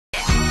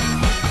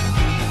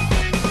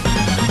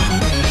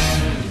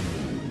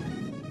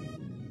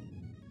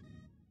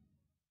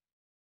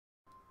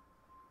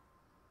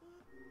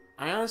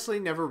I honestly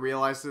never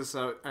realized this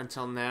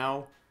until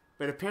now,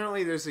 but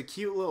apparently there's a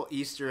cute little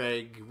Easter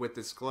egg with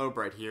this globe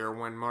right here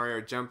when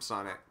Mario jumps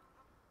on it.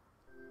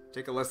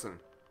 Take a listen.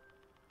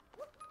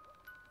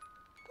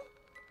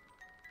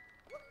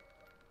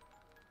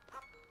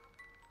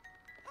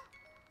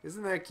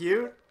 Isn't that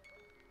cute?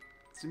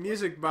 It's a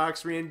music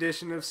box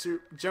rendition of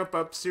Jump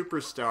Up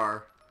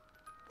Superstar.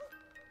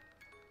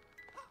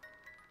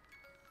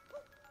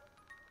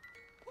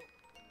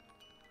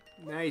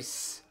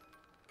 Nice.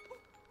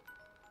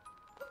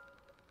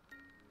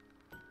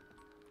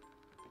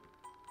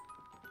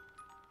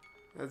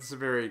 That's a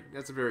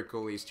very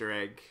cool Easter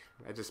egg,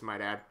 I just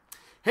might add.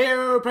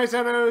 Heyo,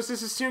 paisanos,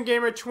 this is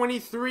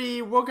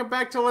ToonGamer23. Welcome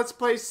back to Let's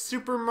Play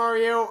Super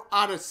Mario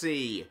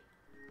Odyssey.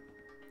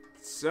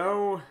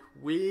 So,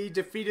 we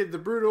defeated the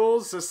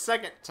Broodals a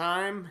second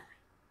time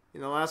in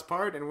the last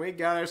part, and we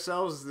got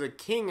ourselves the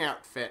King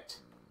outfit.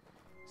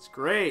 It's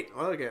great.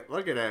 Look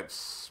at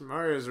it.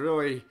 Mario's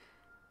really,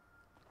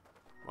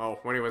 well,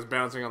 when he was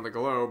bouncing on the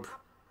globe,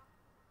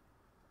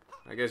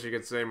 I guess you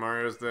could say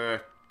Mario's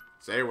the,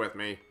 say it with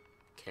me,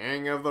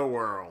 King of the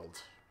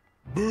world.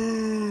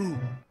 Boo!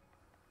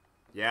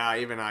 Yeah,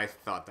 even I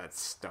thought that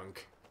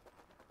stunk.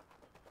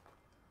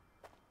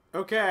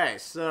 Okay,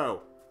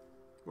 so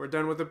we're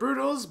done with the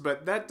Broodals,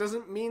 but that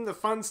doesn't mean the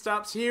fun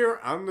stops here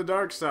on the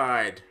dark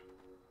side.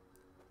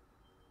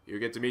 You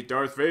get to meet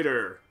Darth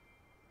Vader.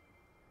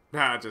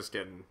 Nah, just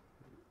kidding.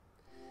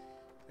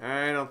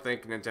 I don't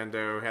think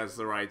Nintendo has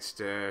the rights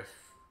to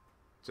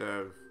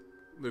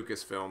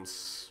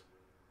Lucasfilms.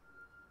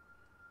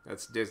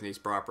 That's Disney's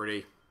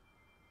property.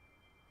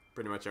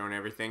 Pretty much own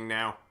everything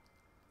now.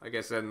 Like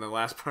I said in the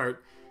last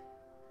part.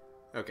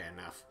 Okay,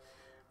 enough.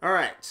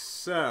 Alright,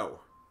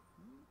 so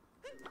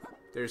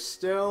there's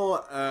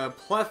still a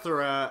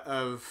plethora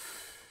of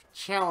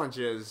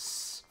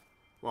challenges.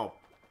 Well,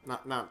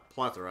 not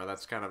plethora,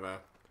 that's kind of a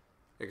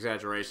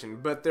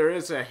exaggeration, but there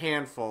is a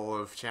handful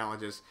of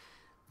challenges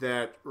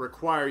that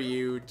require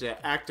you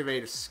to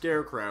activate a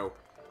scarecrow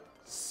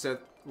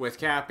with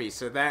Cappy,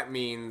 so that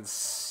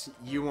means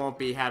you won't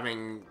be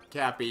having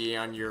Cappy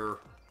on your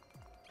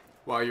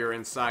while you're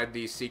inside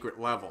these secret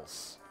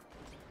levels.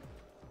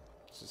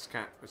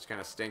 Which kind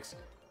of stinks.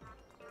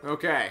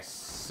 Okay,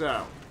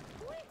 so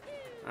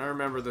I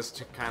remember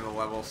this kind of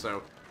level,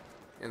 so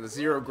and the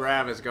zero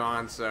grav is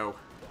gone, so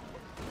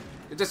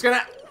you're just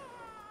gonna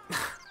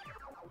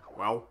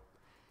well,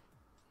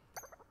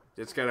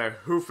 just gotta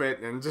hoof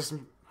it and just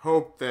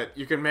hope that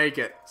you can make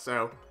it.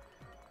 So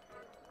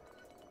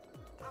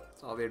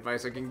that's all the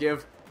advice I can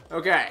give.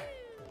 Okay.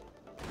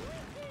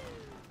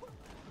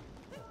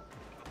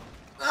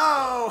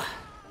 Oh!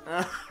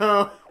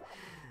 Oh!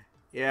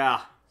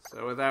 Yeah.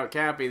 So without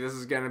Cappy, this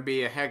is gonna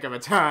be a heck of a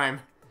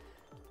time.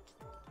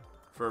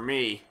 For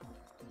me.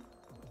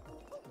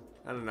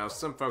 I don't know,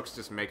 some folks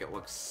just make it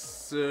look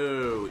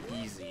so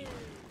easy.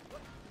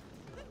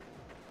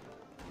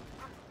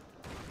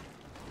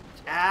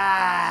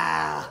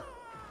 Ah!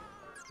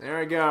 There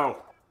we go.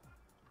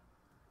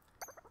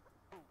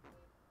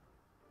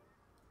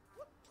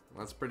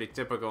 That's pretty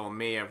typical of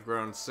me. I've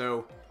grown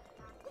so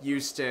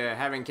used to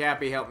having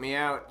Cappy help me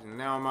out, and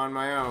now I'm on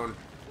my own.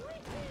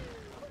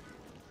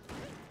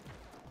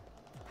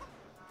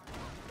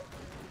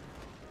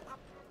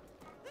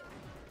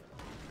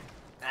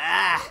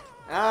 Ah!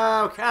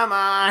 Oh, come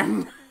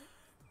on!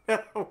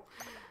 No.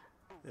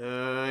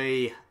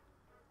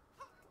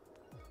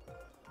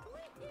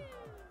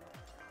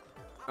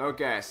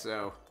 Okay,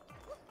 so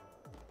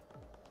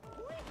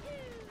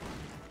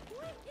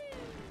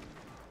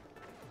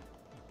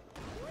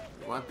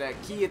want that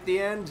key at the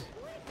end?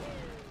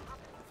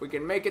 If we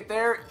can make it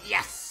there,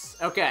 yes!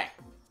 Okay.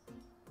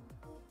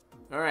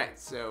 Alright,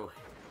 so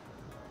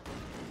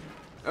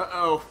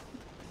uh-oh.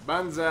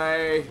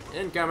 Banzai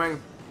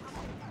incoming.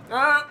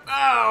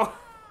 Oh!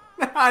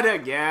 Not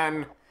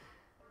again.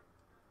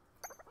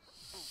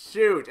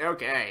 Shoot,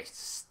 okay.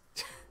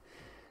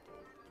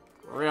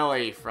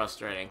 Really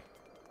frustrating.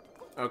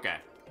 Okay.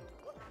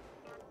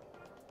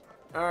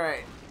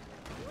 Alright.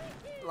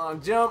 Long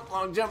jump,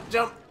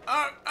 jump.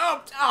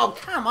 Oh,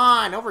 come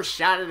on!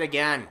 Overshot it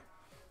again.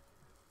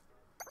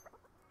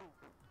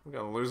 I'm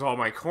gonna lose all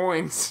my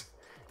coins.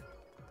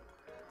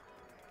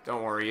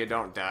 Don't worry, you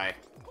don't die.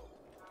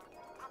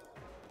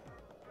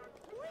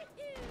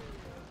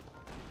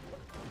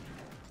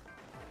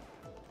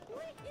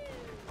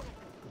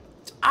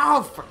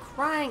 Oh, for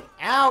crying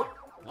out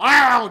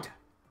loud!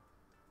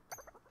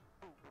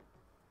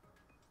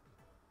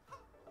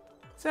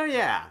 So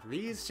yeah,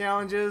 these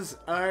challenges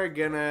are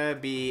gonna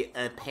be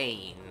a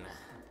pain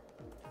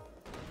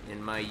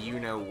in my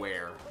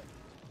you-know-where.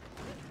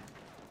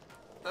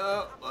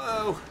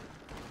 Whoa!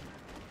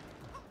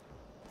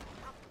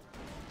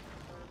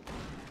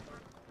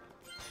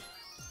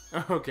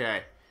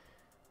 Okay.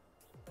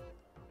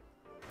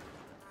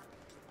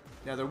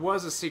 Now, there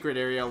was a secret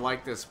area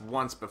like this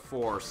once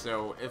before,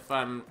 so if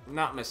I'm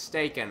not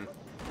mistaken,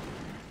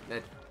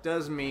 that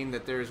does mean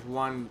that there's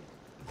one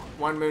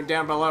moon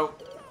down below.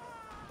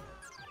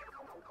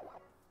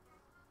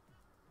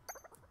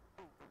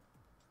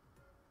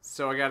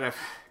 so I gotta...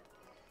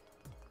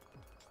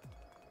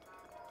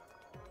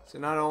 So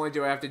not only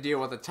do I have to deal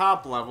with the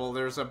top level,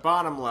 there's a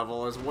bottom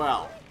level as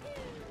well.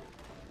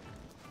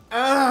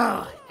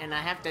 Ugh! And I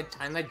have to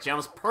time the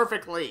jumps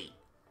perfectly.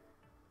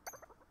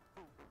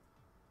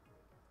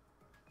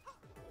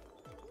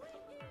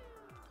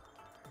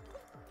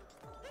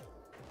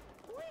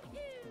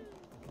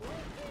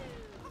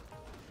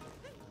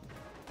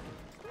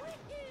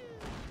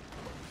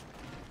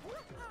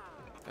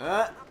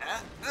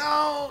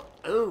 No!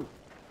 Ooh.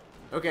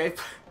 Okay.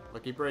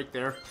 Lucky break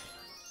there.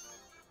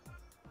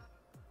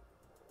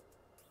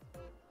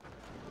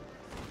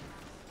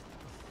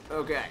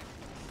 Okay.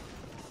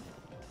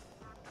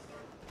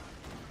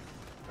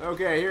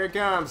 Okay, here it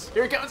comes.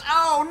 Here it comes.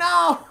 Oh,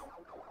 no!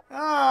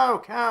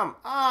 Oh, come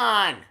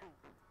on!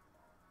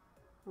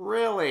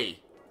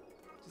 Really?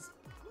 Just...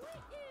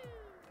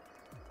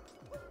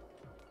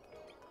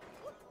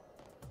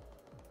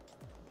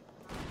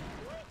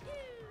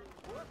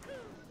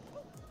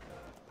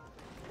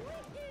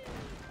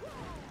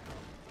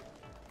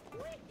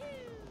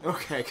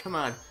 Okay, come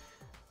on.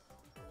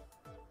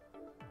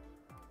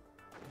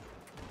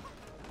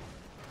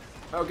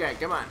 Okay,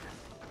 come on.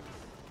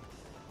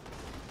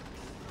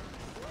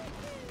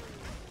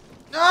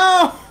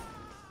 No!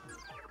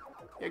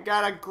 You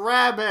gotta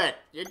grab it!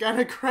 You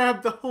gotta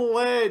grab the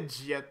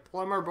ledge, you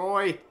plumber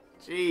boy.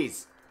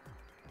 Jeez.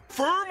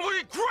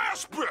 Firmly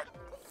grasp it!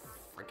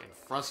 Freaking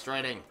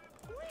frustrating.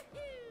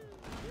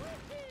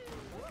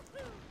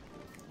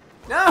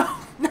 No!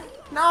 No!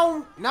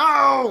 No!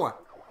 No!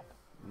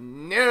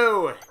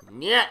 No!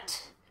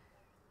 Niet!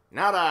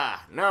 Nada!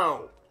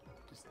 No!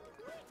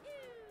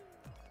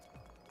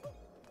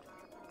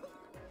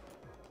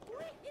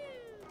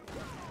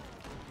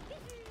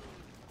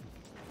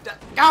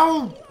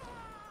 Go!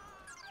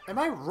 Am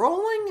I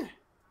rolling?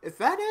 Is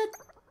that it?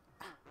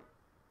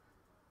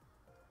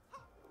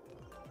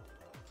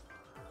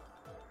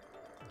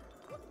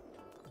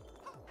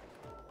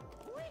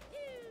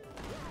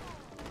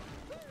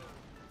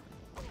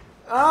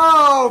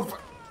 Oh!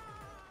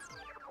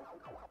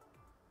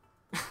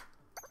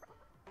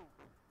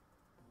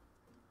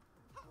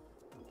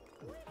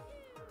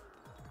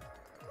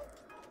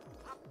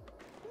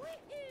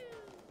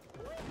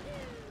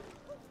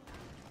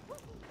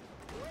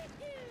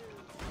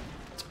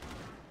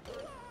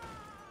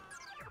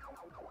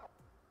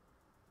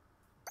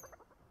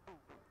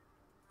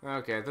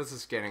 Okay, this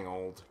is getting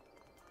old.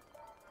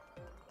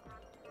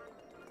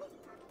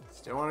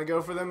 Still want to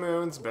go for the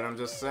moons, but I'm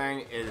just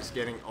saying it is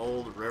getting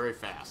old very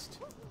fast.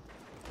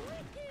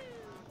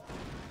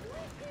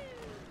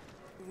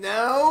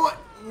 No!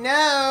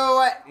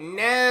 No!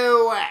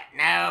 No!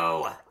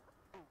 No!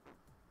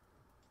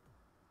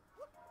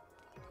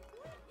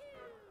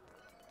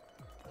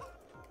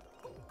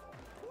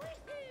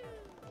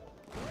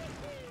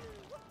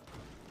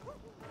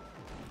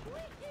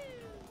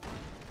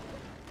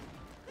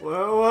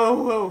 Whoa,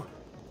 whoa, whoa.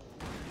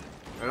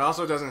 It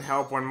also doesn't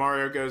help when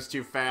Mario goes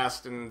too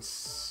fast and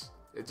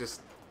it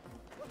just...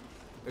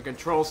 The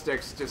control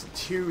stick's just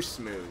too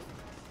smooth.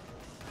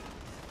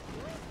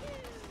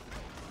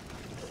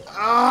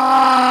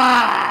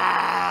 Ah!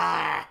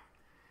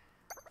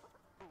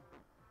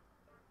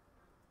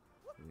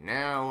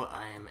 Now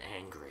I am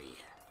angry.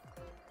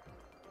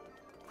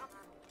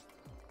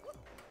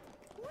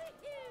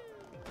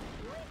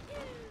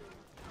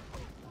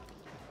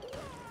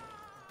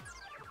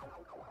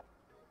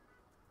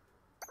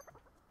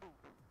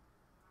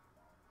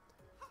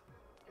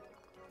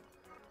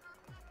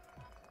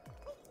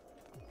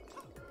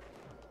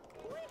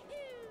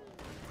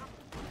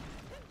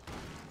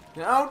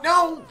 No,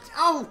 no!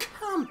 Oh,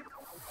 come!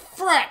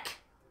 Frick!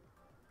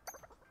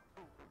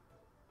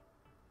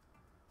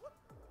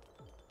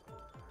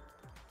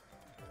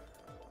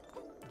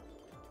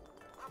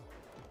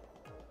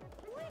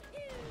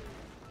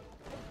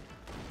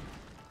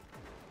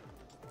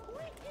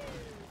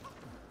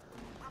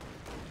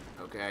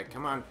 Okay,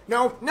 come on.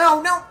 No,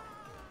 no, no!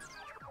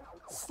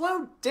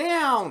 Slow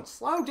down!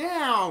 Slow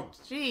down!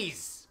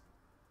 Jeez!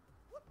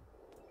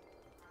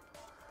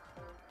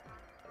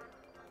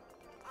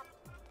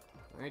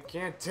 I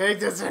can't take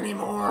this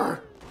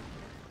anymore!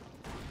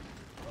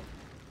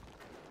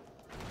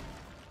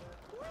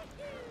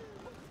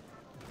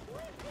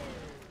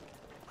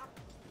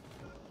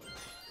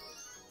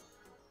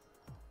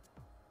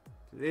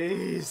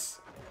 Please!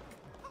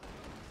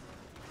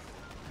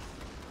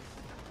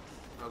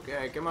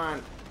 Okay, come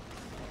on.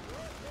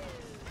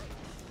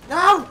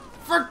 No!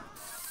 For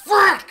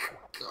frick!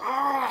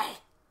 Ugh.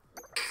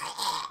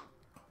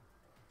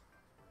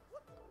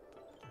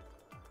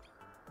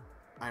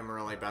 I'm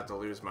really about to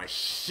lose my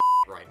shit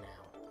right now.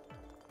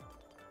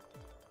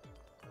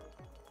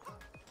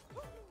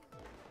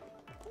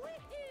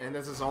 And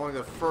this is only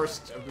the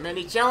first of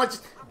many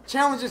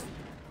challenges.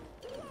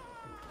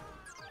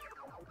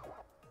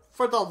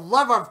 For the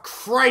love of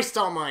Christ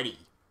Almighty!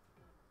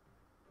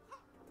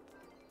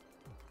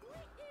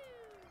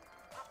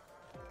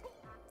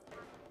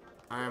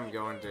 I'm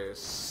going to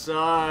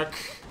suck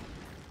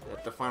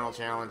at the final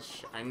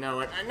challenge. I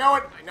know it. I know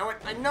it. I know it.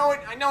 I know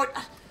it. I know it.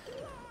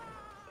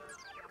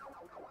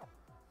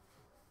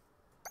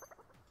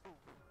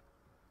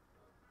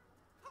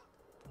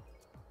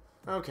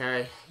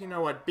 Okay, you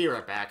know what? Be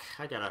right back.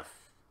 I gotta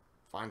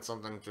find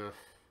something to...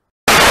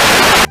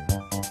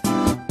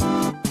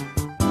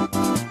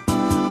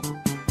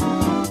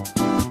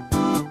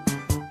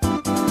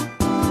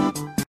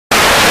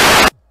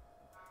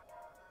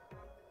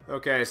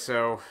 Okay,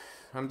 so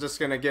I'm just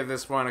gonna give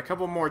this one a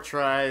couple more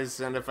tries,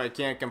 and if I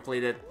can't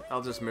complete it,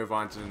 I'll just move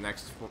on to the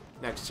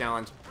next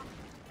challenge.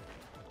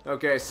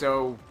 Okay,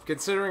 so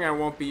considering I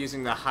won't be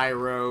using the high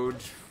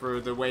road for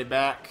the way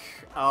back,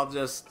 I'll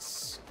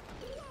just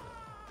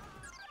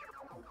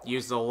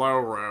use the low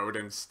road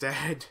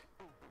instead.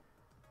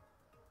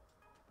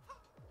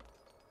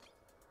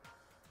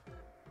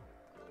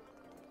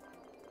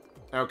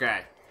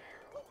 Okay.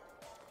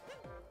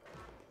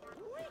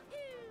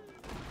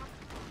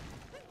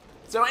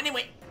 So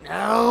anyway,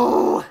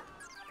 no!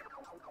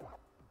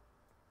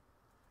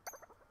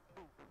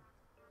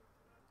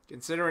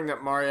 Considering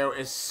that Mario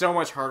is so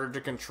much harder to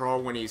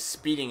control when he's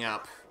speeding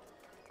up,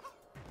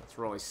 that's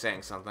really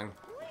saying something.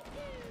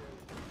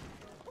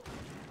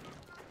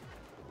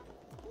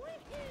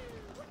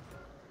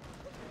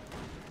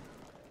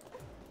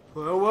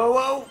 Whoa, whoa,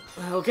 whoa!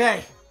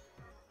 Okay.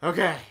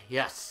 Okay,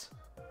 yes.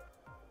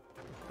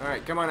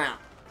 Alright, come on out.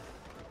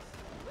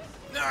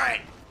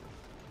 Alright.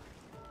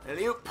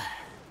 Alley-oop.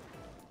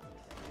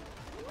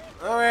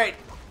 Alright.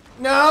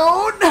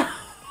 No! No!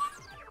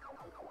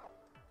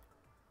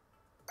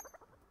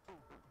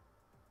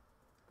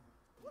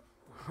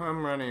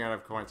 I'm running out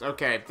of coins.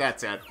 Okay,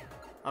 that's it.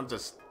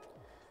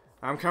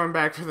 I'm coming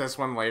back for this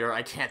one later.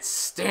 I can't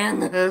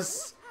stand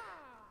this.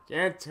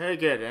 Can't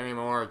take it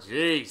anymore.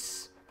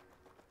 Jeez.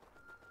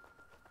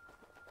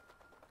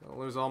 I'll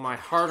lose all my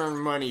hard-earned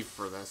money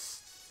for this.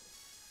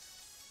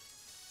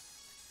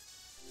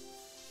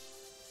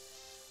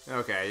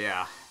 Okay,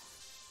 yeah.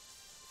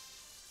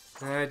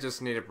 I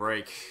just need a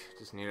break.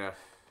 Just need to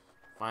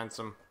find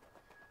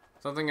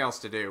something else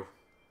to do.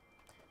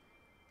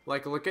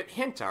 Like look at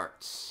hint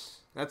art.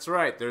 That's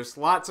right, there's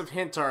lots of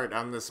hint art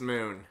on this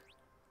moon.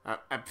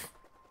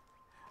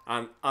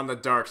 On the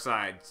dark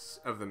sides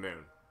of the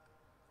moon.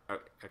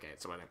 Okay,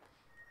 it's what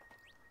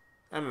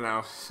I don't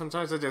know.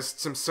 Sometimes I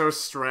just am so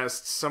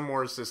stressed, some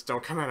words just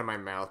don't come out of my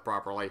mouth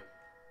properly.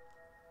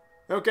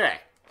 Okay.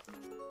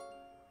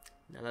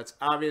 Now that's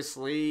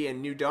obviously a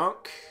new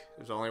donk.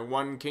 There's only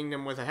one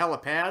kingdom with a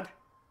helipad.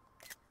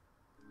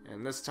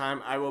 And this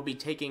time I will be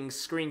taking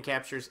screen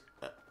captures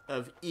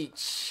of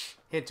each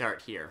hint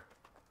art here.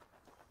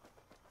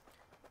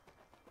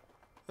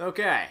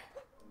 Okay.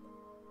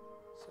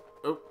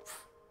 So, oop.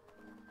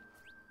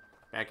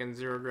 Back in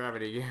zero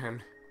gravity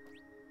again.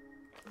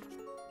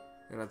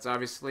 And that's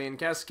obviously in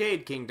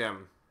Cascade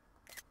Kingdom.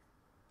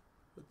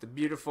 With the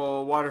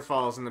beautiful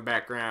waterfalls in the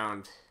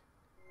background.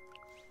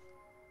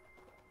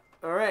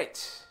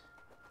 Alright.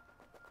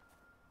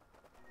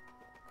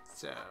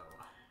 So.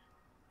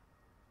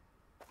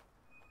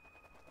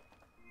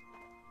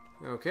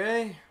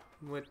 Okay.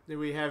 What do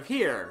we have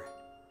here?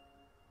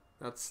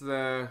 That's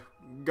the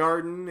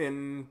garden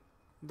in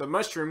the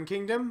Mushroom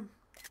Kingdom.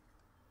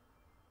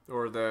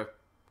 Or the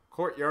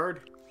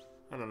courtyard.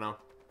 I don't know.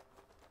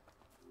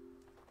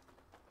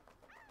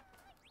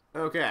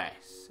 Okay.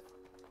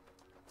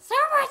 So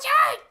much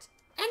art!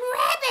 And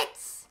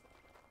rabbits!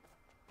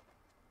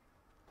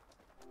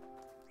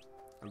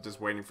 I'm just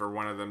waiting for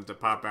one of them to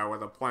pop out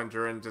with a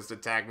plunger and just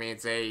attack me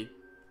and say...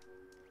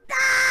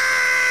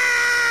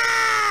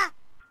 Ah!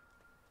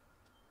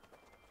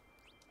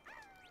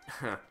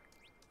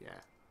 Yeah.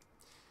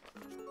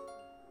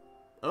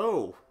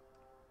 Oh.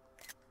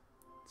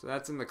 So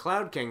that's in the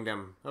Cloud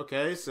Kingdom.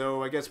 Okay,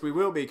 so I guess we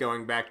will be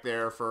going back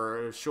there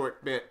for a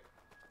short bit.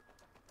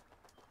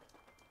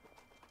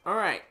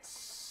 Alright,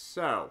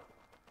 so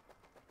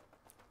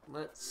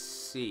let's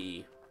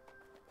see.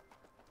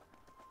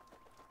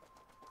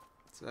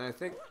 So I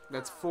think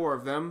that's 4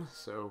 of them,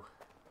 so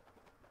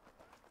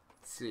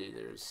let's see,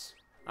 there's...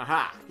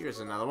 Aha! Here's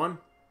another one.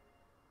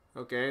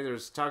 Okay,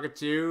 there's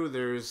Talkatoo,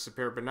 there's a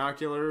pair of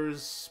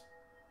binoculars,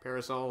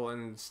 parasol,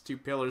 and 2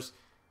 pillars.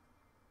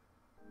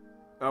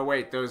 Oh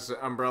wait, those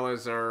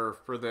umbrellas are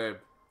for the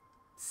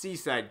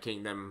Seaside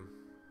Kingdom.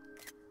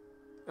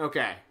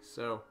 Okay,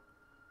 so...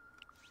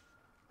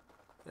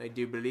 I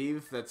do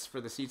believe that's for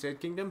the Seaside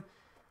Kingdom.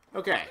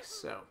 Okay,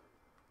 so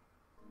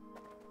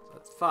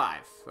that's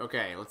 5.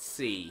 Okay, let's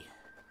see.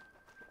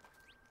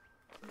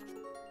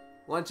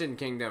 Luncheon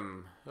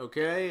Kingdom.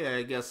 Okay,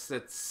 I guess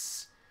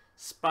it's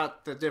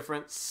spot the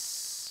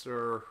difference,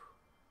 or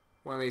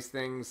one of these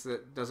things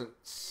that doesn't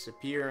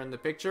appear in the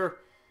picture.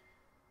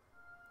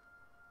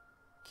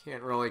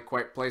 Can't really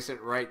quite place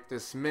it right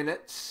this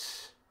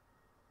minute.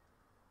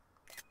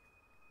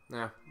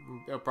 Nah,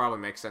 it'll probably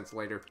make sense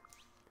later.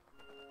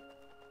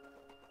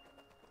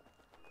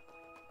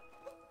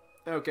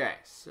 Okay,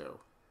 so...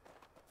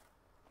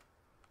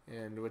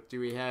 And what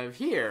do we have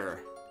here?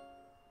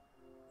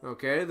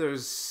 Okay,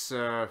 there's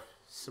some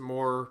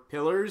more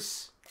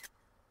pillars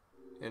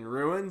and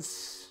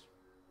ruins.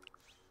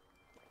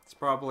 It's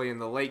probably in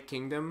the Lake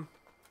Kingdom.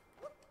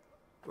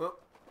 Whoa.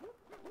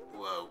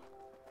 Whoa.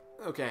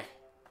 Okay.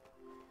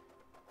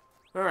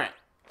 Alright.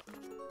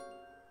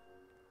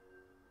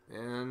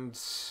 And...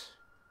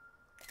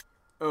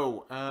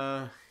 oh,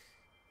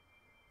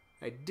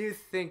 I do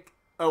think...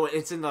 oh,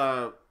 it's in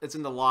the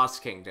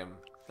Lost Kingdom.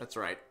 That's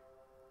right.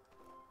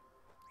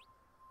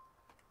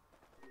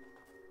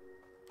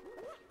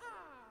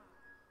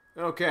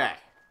 Okay.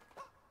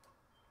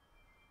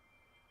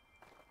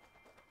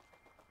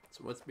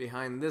 So what's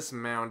behind this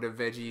mound of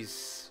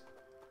veggies?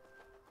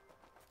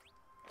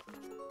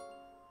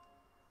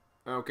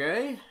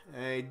 Okay,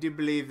 I do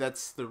believe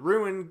that's the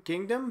Ruined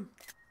Kingdom.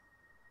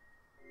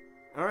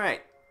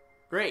 Alright,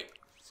 great.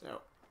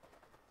 So...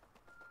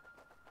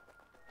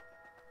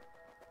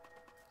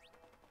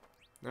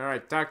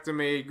 alright, talk to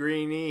me,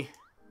 Greenie.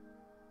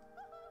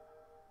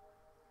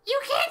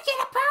 You can't get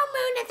a power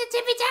moon at the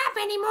tippy top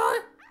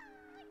anymore.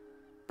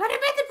 But I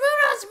bet the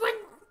Broodals would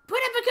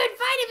put up a good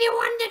fight if you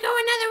wanted to go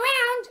another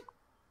round.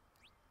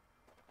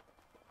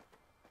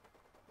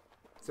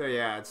 So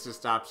yeah, it's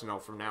just optional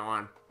from now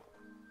on.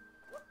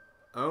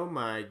 Oh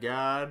my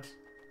god.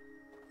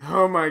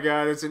 Oh my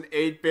god, it's an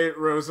 8-bit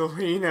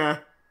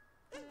Rosalina.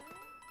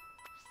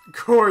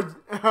 Cord.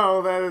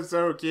 Oh, that is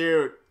so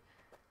cute.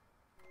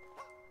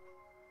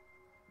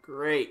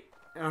 Great.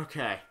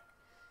 Okay.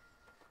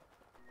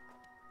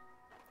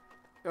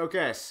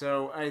 Okay,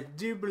 so I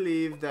do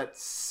believe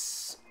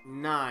that's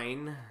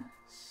 9.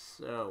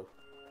 So,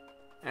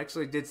 I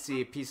actually did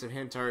see a piece of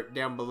hint art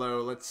down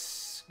below.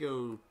 Let's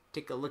go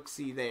take a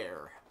look-see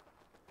there.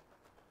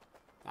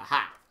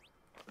 Aha!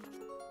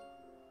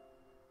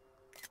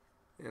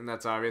 And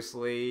that's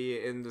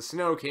obviously in the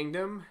Snow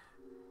Kingdom,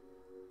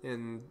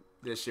 in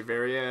the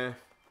Shiveria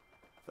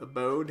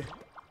abode,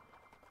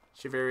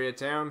 Shiveria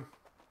town.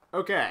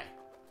 Okay.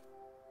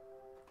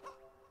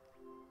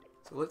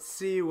 So let's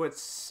see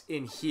what's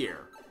in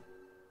here.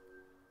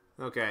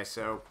 Okay,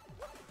 so...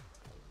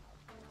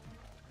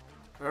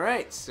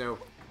 alright, so...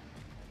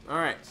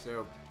 right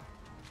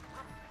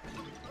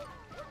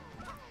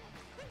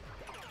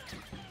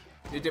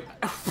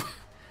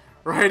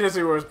as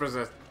he was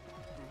possessed...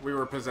 we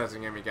were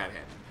possessing him, he got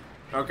hit.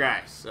 Okay,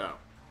 so...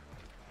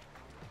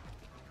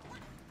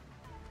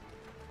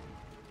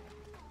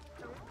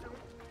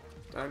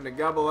 time to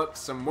gobble up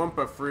some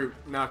Wumpa fruit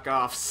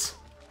knockoffs.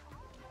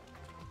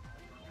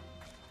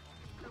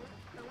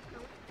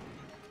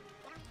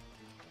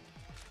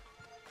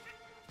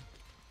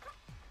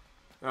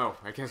 Oh,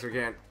 I guess we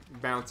can't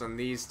bounce on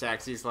these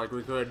taxis like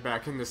we could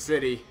back in the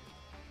city.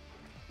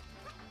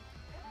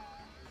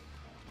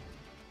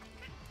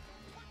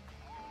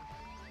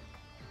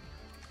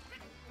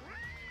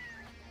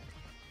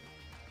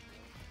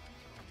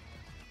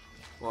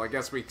 Well, I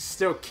guess we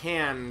still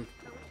can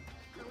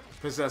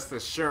possess the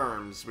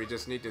Sherms. We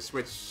just need to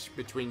switch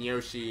between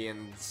Yoshi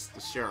and the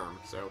Sherm,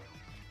 so...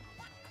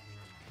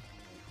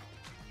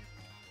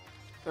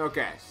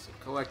 okay, so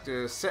collect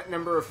a set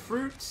number of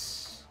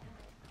fruits.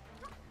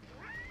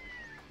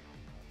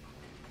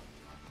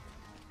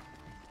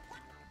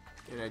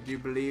 And I do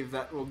believe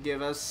that will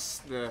give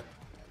us the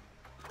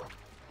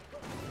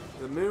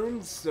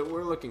moons that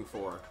we're looking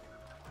for.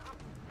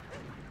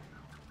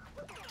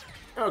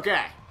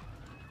 Okay.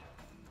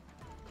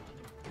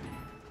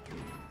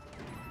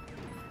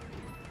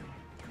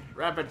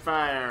 Rapid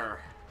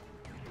fire.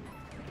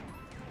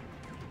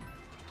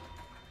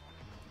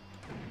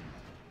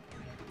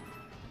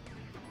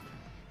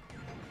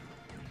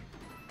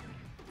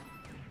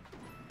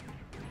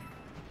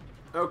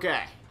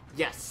 Okay.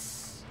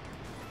 Yes.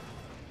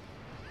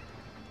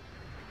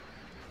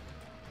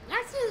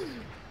 Yoshi,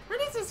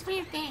 what is this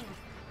weird thing?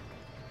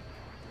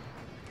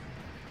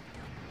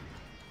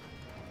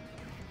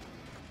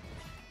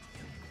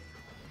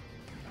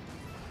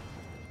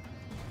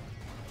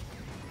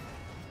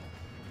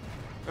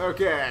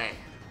 Okay.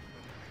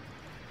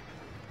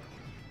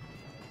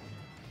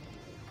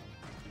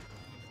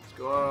 Let's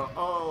go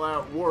all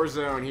out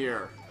Warzone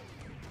here.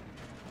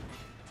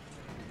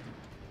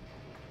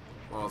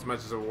 Well, as much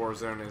as a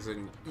Warzone as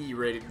an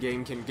E-rated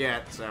game can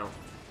get, so...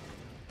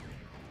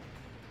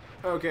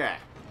 okay.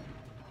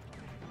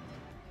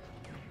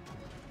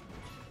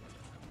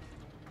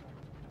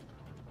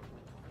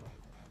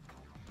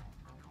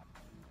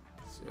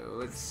 So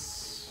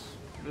let's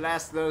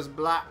blast those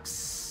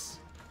blocks.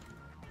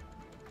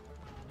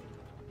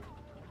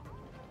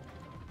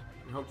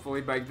 And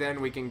hopefully by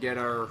then we can get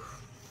our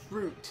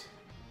fruit.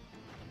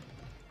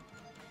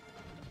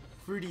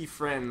 Fruity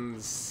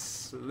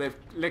friends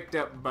licked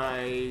up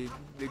by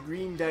the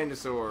green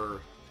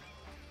dinosaur.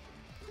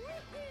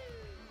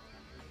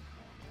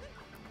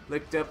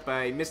 Licked up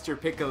by Mr.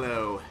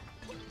 Piccolo.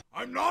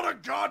 I'm not a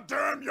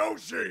goddamn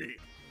Yoshi!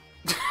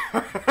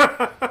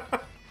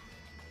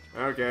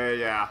 Okay,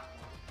 yeah.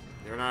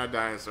 You're not a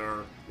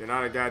dinosaur. You're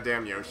not a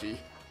goddamn Yoshi.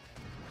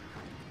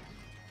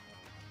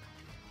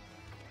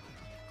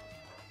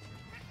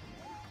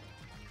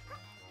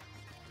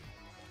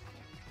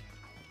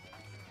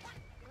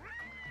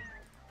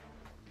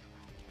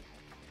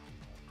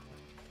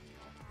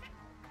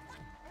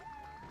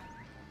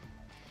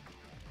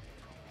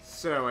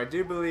 So, I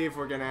do believe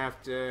we're gonna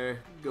have to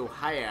go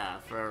higher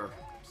for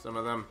some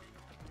of them.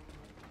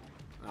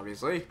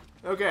 Obviously.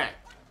 Okay.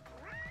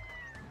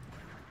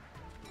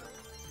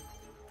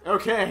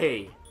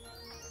 Okay.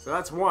 So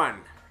that's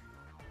one.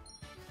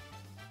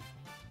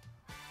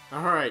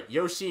 Alright,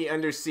 Yoshi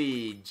under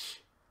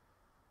siege.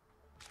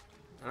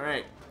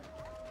 Alright.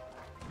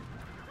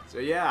 So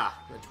yeah,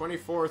 the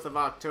 24th of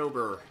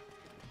October.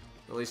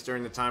 At least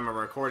during the time I'm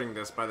recording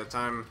this. By the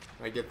time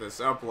I get this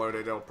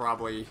uploaded, it'll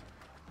probably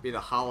be the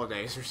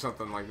holidays or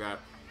something like that.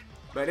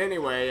 But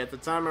anyway, at the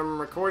time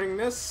I'm recording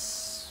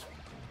this,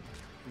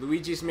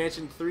 Luigi's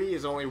Mansion 3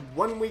 is only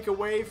 1 week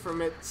away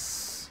from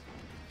its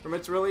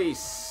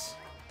release.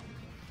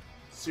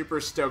 Super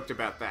stoked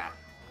about that.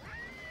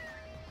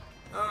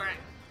 Alright.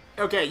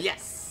 Okay,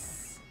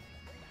 yes!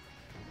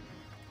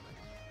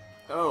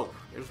 Oh,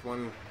 there's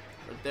one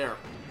right there.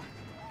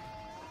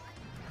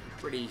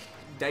 Pretty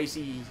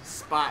dicey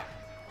spot.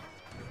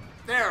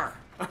 There!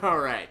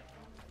 Alright.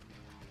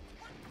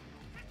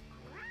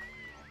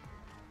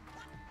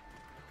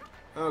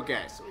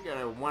 Okay, so we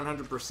gotta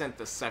 100%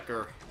 the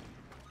sucker.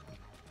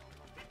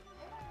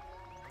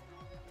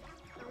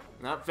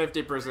 Not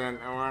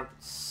 50%, I want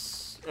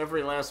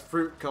every last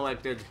fruit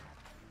collected.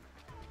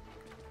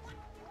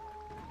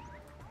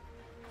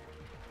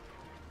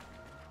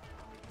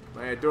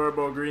 My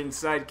adorable green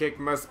sidekick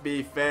must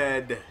be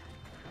fed.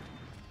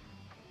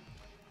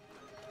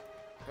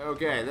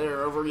 Okay,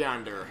 they're over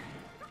yonder.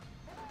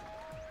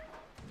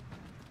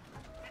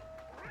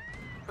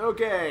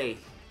 Okay.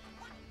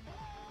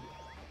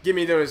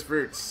 Gimme those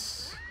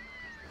fruits.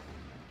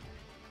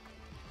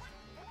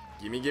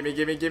 Gimme, gimme,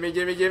 gimme, gimme,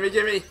 gimme, gimme,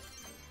 gimme.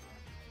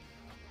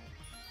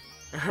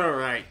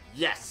 Alright,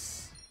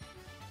 yes.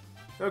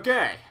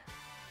 Okay.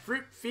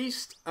 Fruit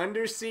Feast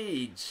under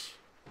siege.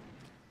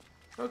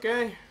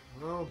 Okay,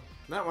 well,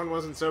 that one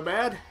wasn't so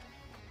bad.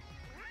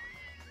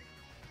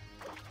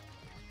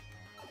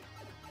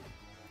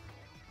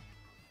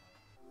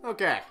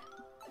 Okay.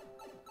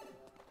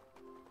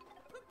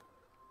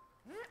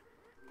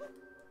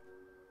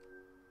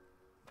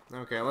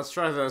 Okay, let's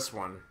try this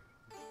one.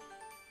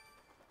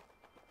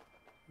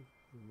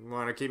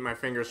 Want to keep my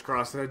fingers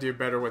crossed that I do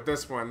better with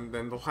this one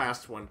than the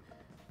last one.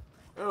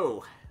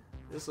 Oh,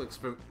 this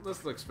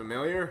looks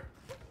familiar.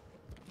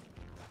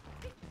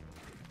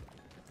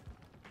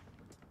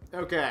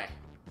 Okay.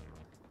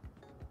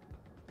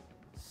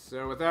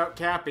 So without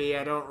Cappy,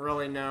 I don't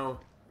really know.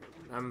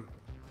 I'm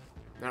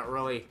not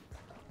really.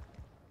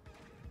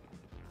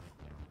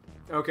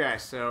 Okay,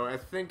 so I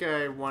think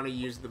I want to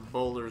use the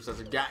boulders as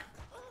a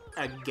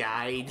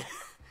guide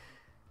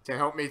to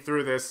help me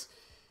through this.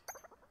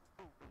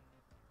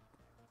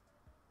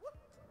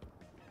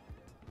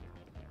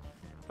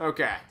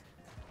 Okay.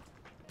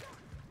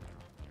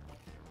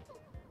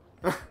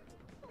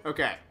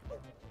 Okay.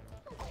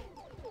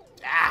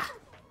 Ah!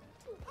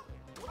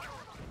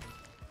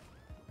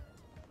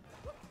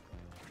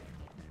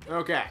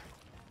 Okay.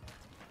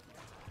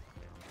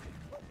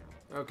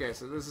 Okay,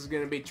 so this is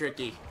gonna be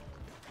tricky.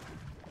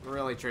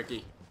 Really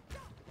tricky.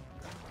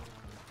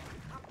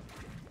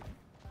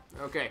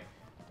 Okay.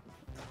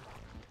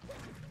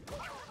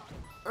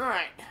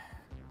 Alright.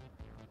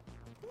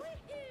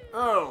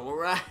 Oh,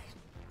 right.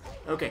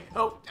 Okay.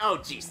 Oh,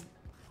 jeez.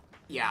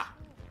 Yeah.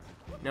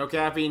 No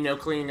Cappy, no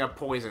cleaning up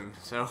poison,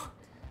 so...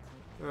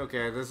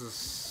 Okay, this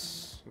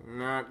is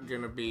not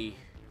gonna be...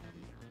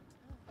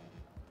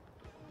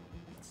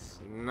 It's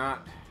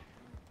not...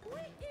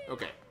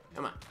 Okay,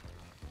 come on.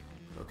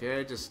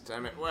 Okay, just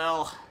time it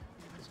well.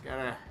 Just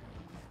gotta...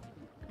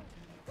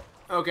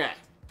 Okay.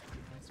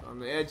 So on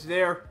the edge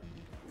there.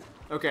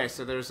 Okay,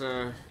 so there's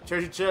a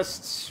treasure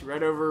chest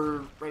right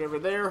over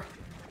there.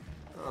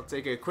 I'll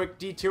take a quick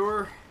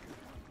detour.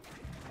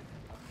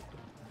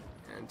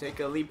 And take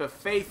a leap of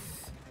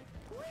faith.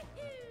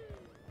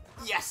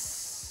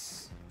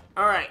 Yes!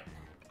 Alright.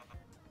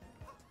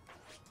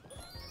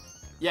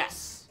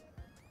 Yes.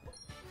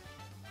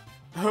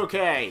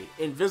 Okay,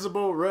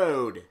 invisible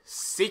road.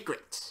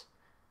 Secret.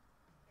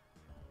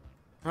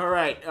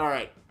 Alright,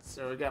 alright.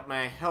 So we got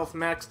my health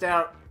maxed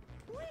out.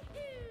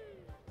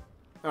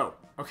 Oh,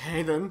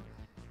 okay then.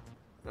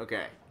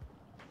 Okay.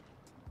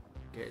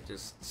 Okay,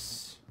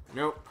 just...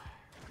 Nope.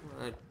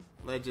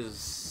 Ledge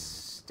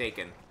is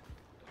taken.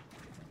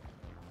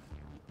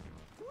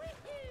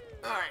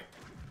 Alright.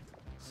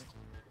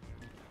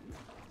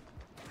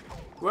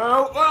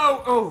 Whoa,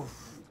 whoa, oh!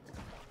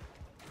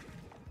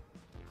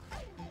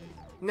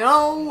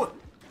 No!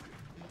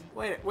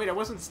 Wait, I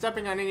wasn't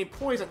stepping on any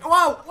poison.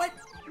 Whoa, what?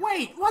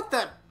 Wait, what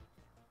the?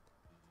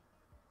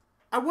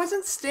 I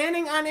wasn't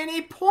standing on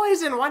any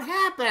poison. What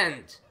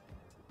happened?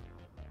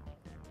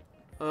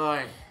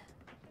 Ugh.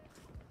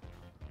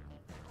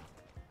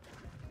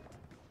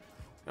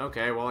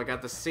 Okay, well I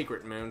got the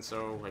secret moon,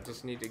 so I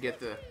just need to get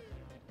to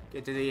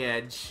the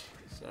edge.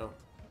 So,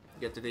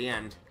 get to the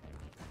end.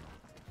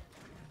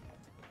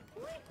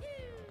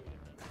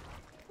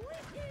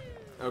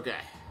 Okay.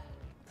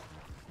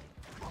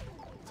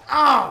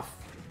 Oh!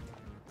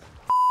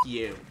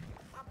 You.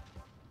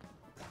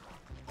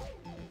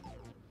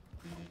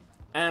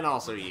 And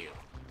also you.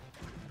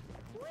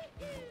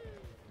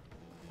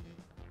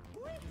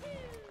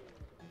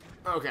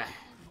 Okay.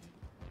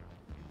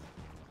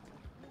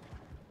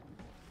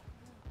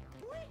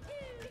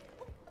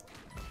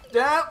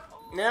 Nope.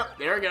 Nope.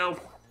 There we go.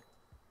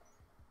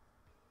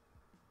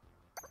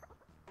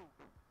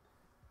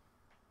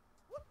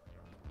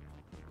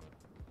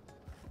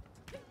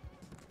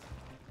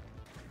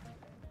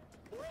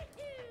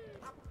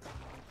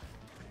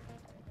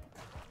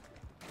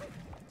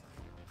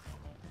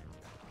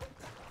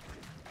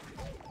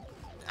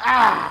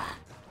 Ah!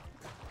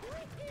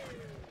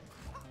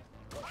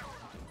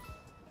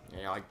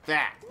 Yeah, like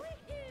that.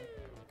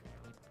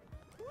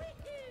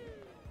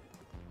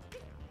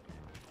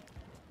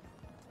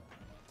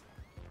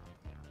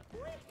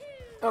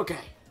 Okay.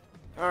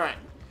 Alright.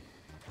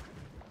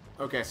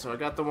 Okay, so I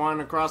got the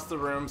one across the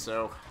room,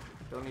 so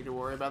don't need to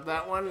worry about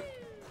that one.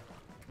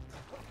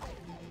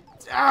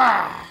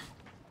 Ah!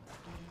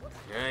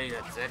 Okay,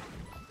 that's it.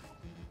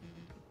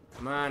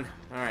 Come on.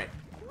 Alright.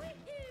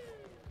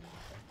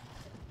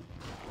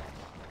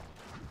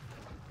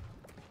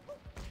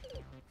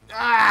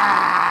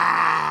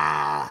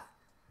 Ah!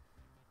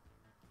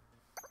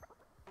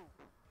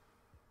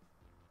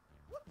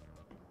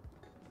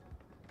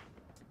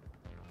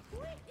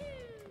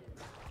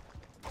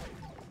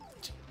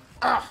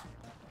 Ah!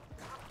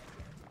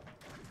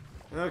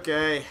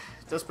 Okay.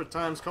 Desperate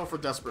times call for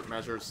desperate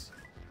measures.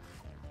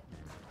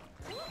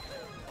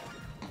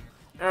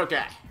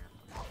 Okay.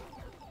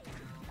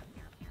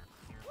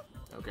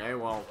 Okay,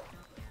 well,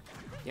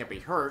 can't be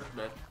hurt,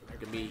 but I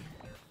can be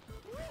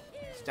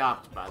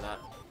stopped by that.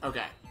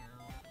 Okay.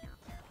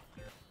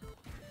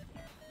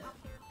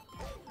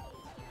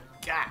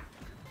 God.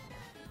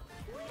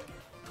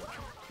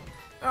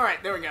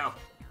 Alright, there we go.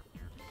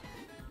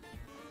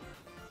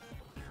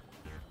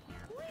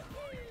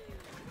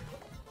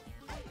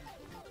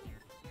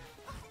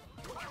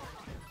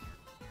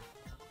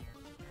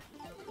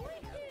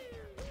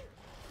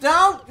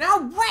 No,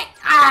 no, wait!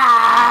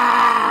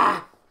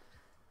 Ah!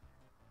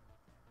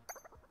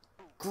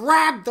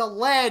 Grab the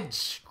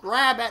ledge!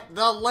 Grab at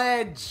the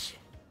ledge!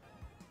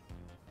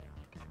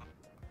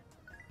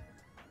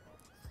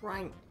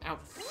 Crying out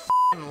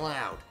f***ing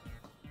loud.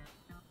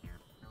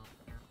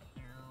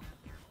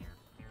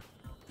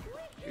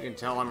 You can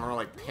tell I'm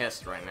really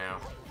pissed right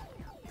now.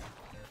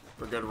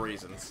 For good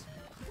reasons.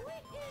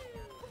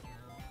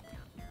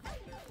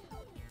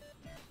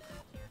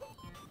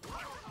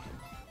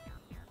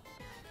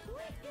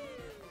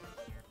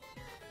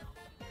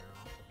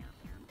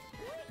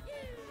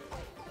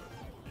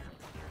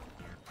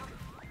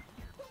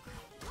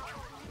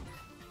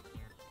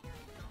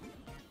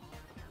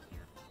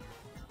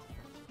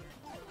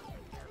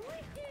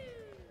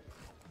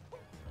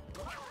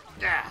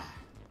 Yeah.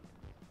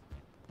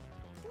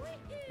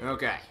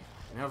 Okay,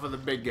 now for the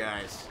big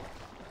guys.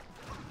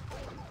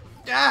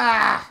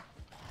 Ah!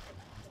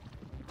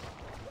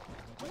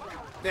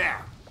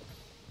 There.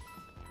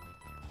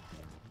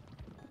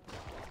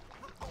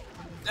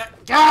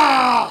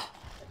 Ah!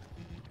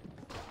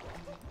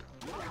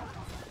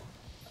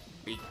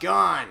 Be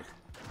gone.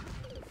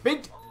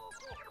 Big.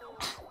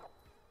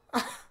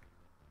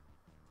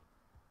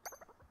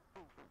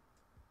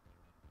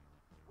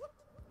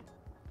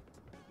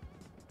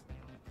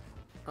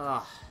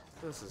 Ugh,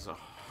 this is a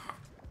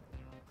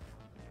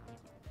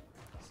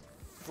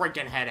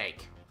freaking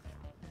headache.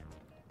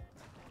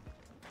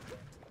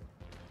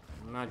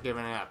 I'm not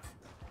giving up.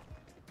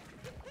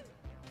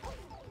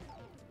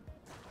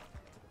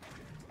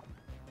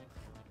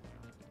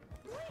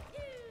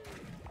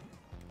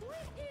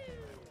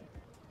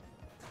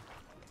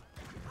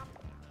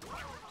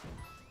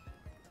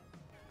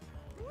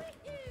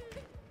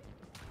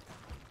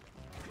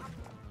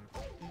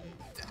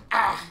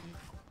 Ah!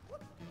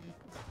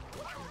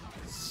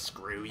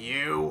 Screw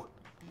you.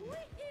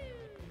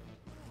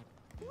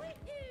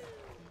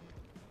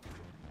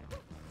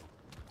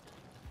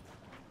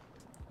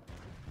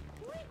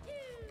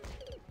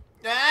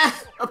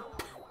 Ah!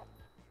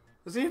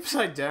 Was he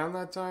upside down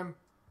that time?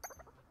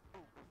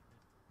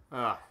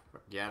 Ah,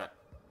 forget it.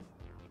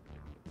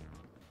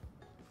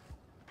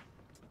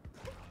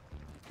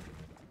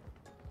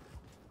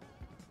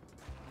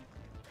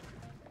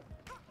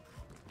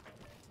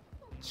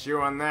 Chew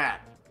on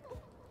that.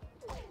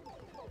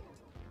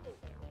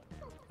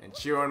 And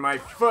chew on my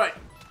foot.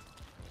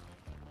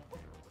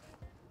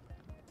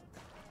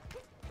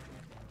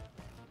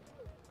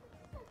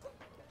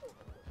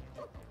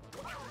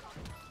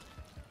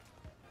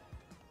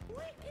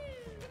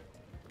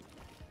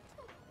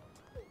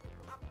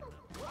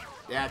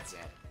 That's it.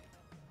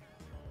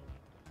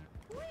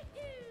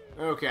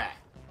 Okay.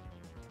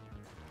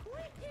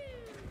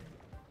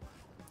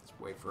 Let's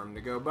wait for him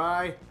to go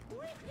by.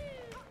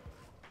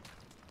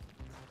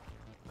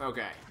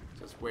 Okay.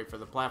 Just wait for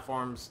the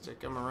platforms to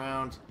come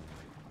around.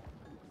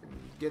 And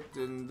get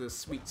in the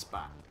sweet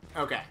spot.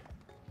 Okay.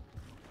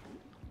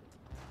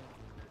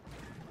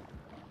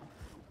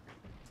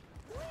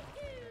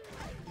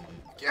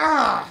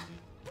 Ah!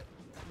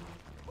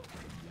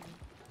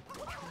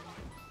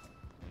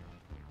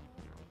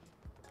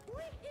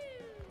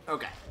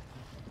 Okay.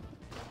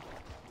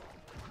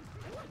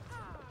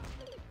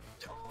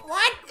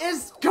 What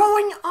is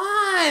going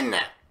on?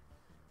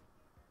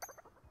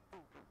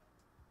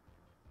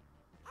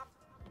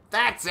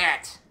 That's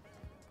it!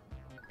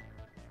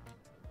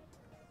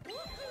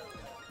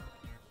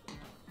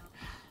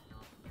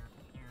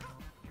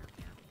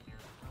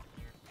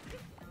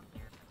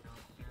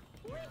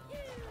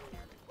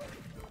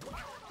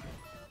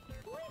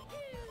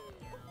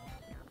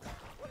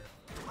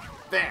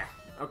 There.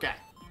 Okay.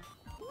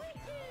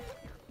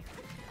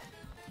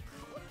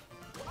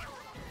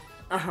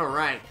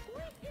 Alright.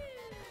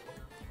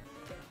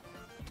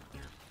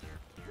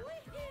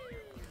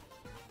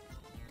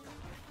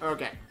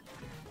 Okay.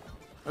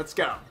 Let's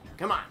go.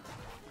 Come on.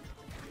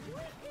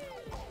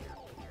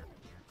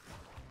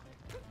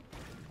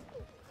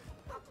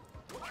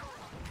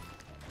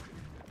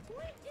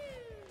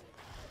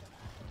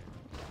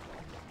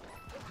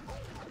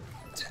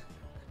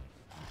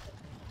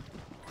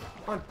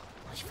 Come on.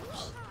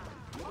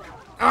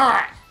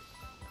 Alright.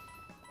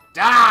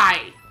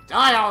 Die!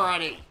 Die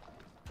already!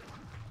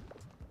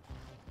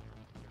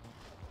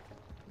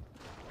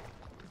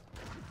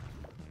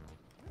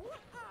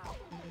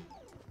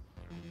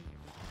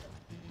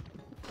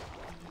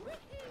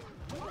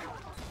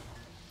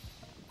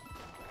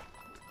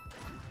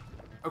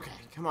 Okay,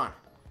 come on.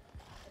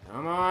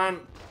 Come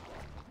on.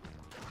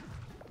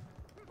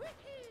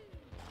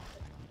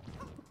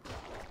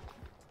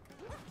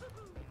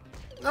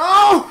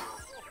 No!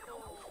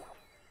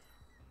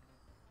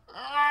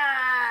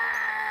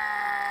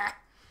 Ah!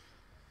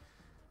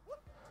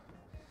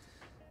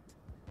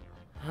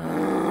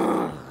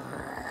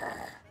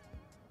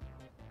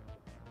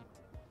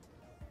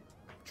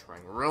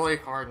 Trying really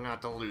hard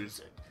not to lose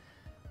it.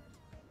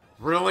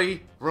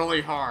 Really,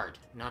 really hard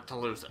not to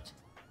lose it.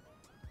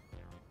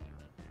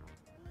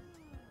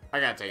 I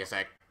gotta take a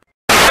sec.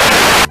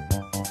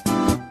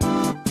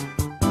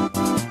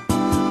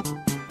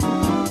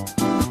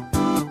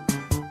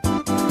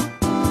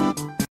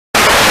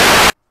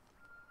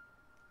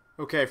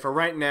 Okay, for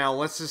right now,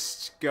 let's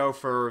just go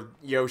for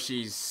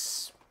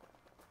Yoshi's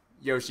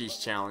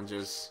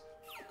challenges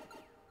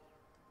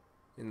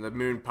in the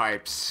moon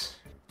pipes.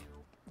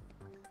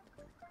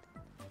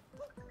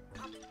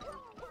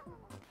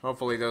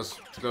 Hopefully those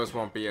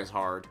won't be as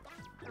hard.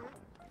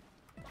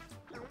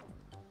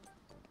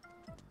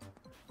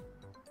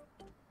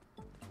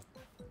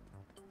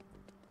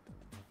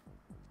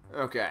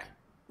 Okay.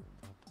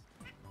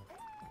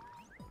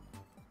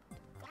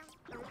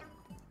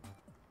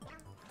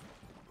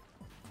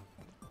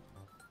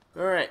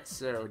 Alright,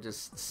 so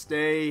just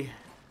stay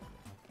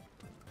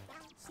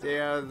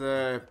out of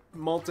the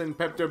molten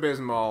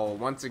Pepto-Bismol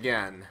once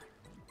again.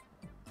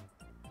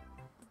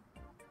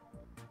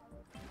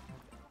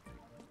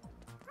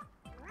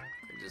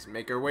 Just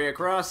make our way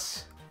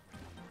across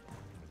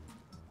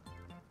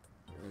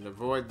and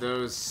avoid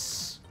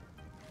those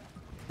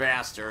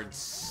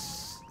bastards.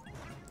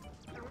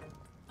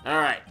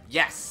 Alright,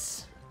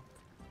 yes!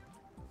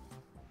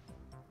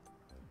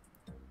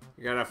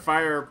 You got a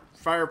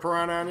fire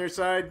piranha on your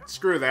side?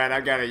 Screw that, I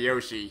got a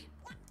Yoshi.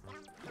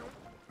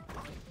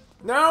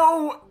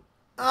 No!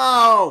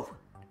 Oh!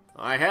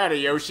 I had a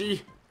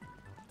Yoshi.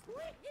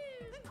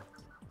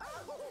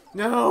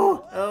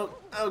 No!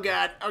 Oh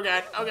god, oh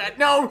god, oh god.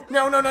 No!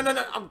 No, no, no, no,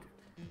 no! Oh.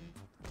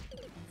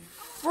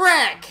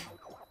 Frick!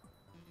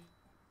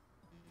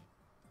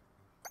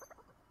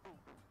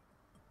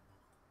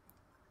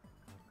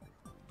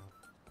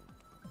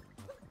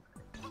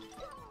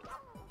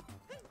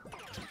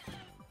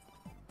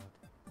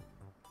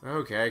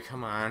 Okay,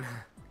 come on.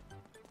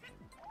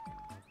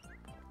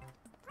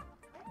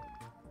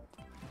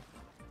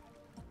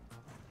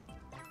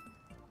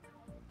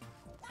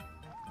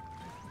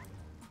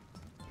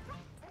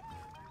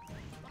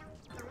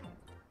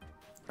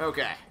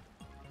 Okay.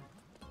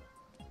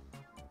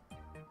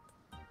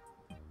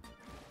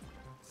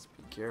 Let's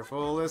be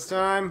careful this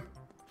time.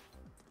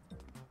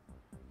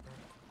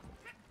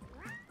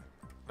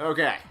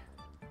 Okay.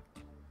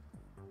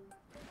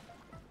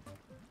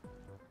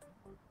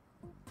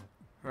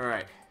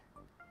 Alright.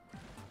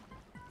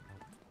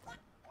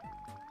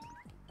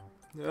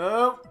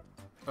 No.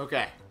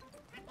 Okay.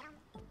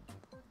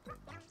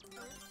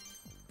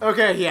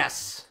 Okay,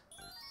 yes.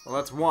 Well,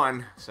 that's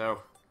one, so...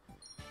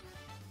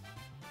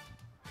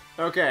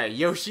 Okay,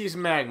 Yoshi's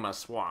Magma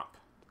Swamp.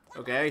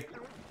 Okay.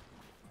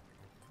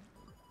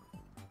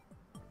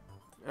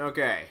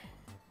 Okay.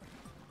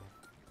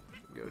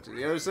 Go to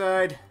the other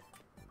side.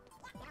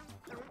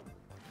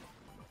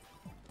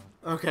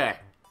 Okay.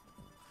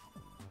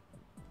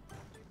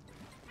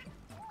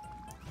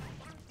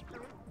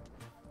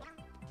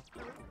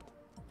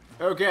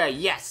 Okay,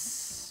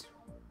 yes!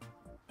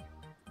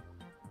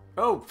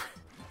 Oh!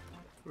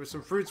 There were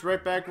some fruits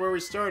right back where we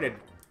started.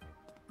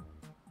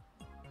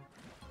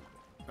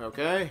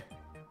 Okay.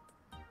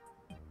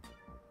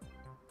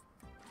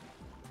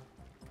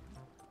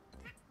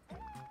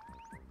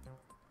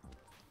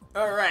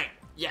 Alright,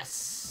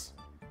 yes!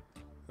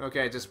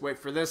 Okay, just wait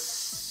for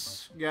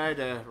this guy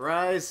to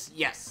rise.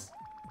 Yes!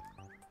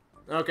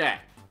 Okay.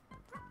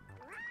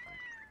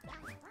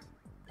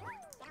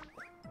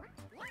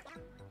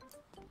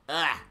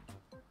 Ah!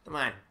 Come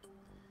on.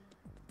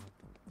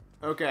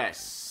 Okay,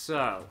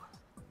 so...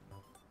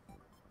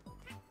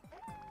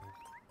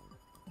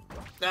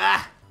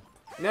 Ah!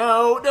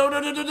 No, no, no,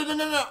 no, no, no, no,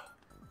 no!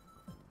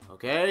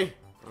 Okay,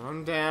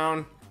 calm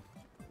down.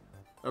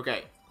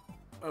 Okay.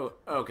 Oh,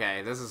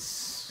 okay, this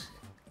is...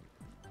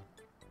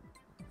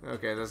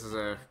 Okay, this is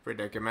a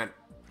predicament.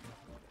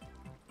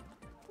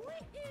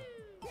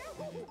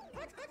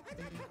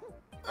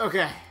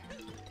 Okay.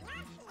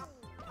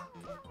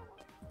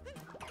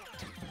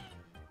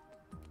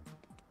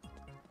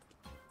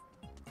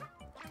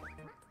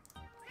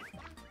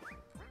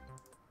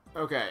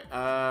 Okay,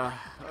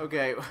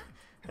 okay.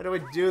 How do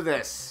I do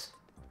this?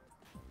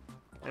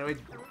 How do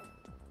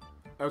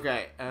I...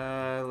 Okay,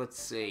 let's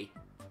see.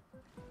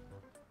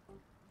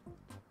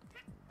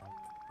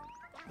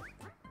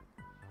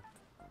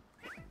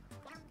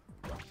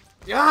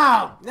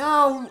 Oh,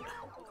 no!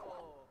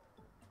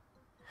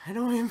 How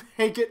do I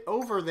make it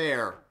over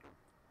there?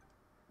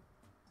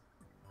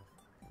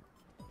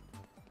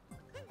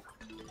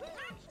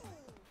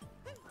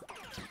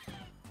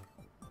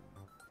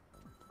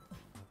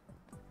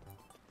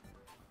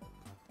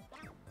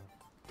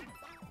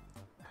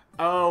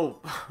 Oh,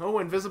 oh,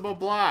 invisible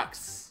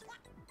blocks.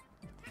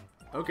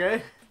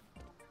 Okay.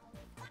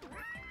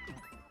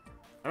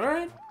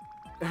 Alright.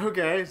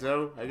 Okay,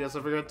 so I guess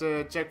I forgot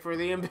to check for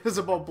the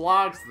invisible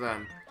blocks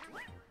then.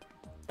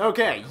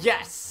 Okay,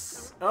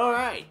 yes!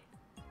 Alright.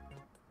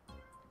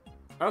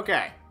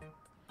 Okay.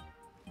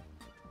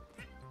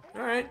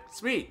 Alright,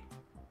 sweet.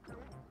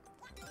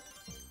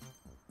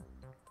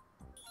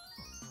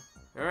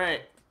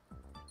 Alright.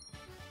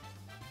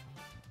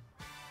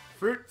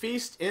 Fruit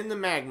feast in the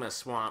magma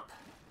swamp.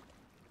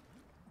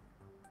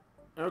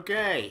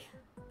 Okay.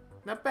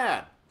 Not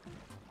bad.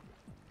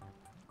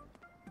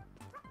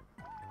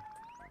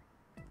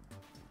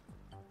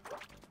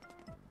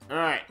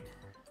 Alright.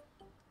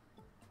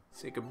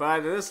 Say goodbye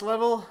to this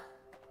level.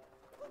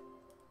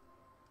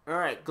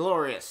 Alright,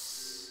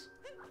 glorious.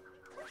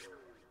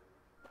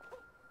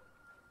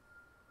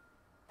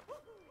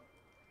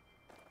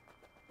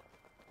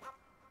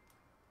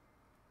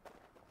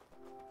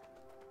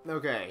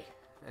 Okay.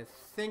 I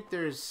think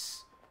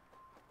there's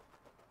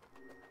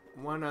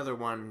one other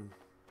one.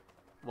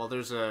 Well,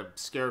 there's a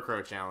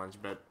scarecrow challenge,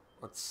 but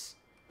let's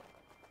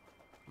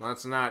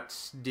not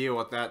deal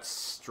with that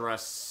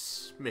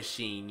stress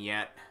machine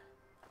yet.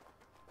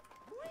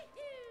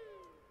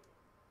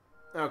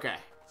 Okay,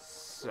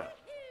 so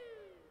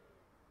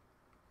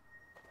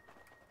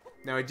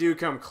now I do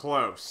come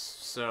close,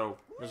 so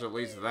there's at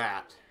least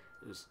that.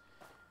 There's...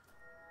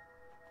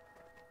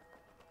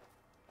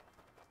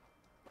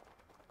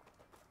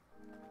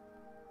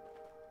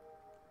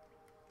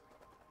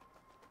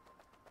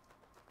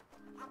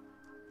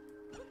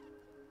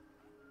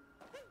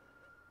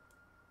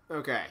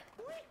 Okay.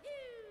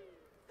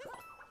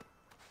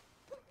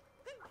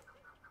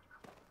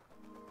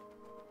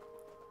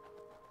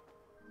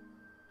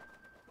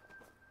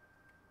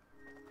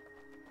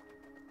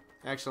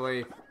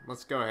 Actually,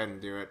 let's go ahead and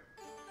do it.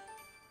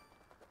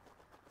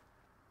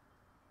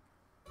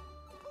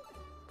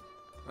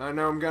 I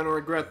know I'm gonna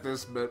regret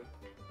this, but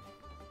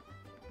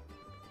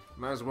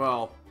might as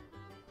well.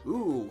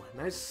 Ooh,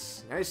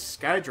 nice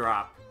sky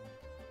drop.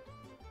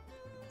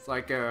 It's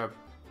like a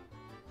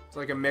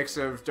mix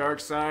of Dark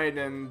Side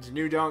and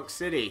New Donk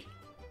City.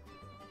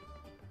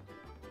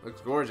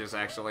 Looks gorgeous,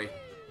 actually.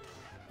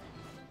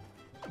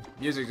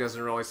 Music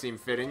doesn't really seem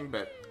fitting,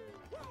 but...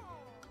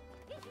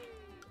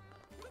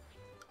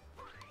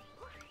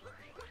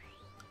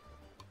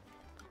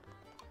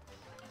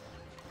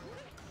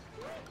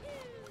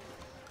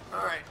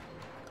 Alright.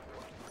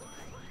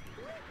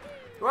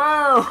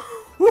 Whoa!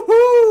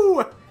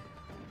 Woohoo!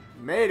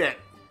 Made it!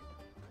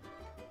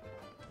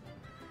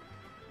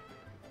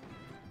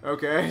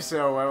 Okay,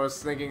 so I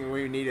was thinking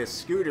we need a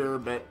scooter,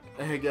 but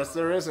I guess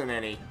there isn't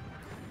any.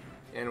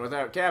 And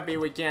without Cappy,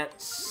 we can't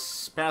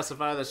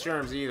pacify the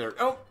Sherms either.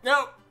 Oh,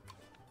 no!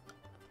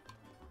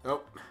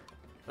 Oh.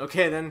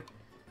 Okay, then.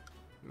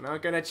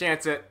 Not gonna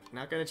chance it.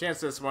 Not gonna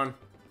chance this one.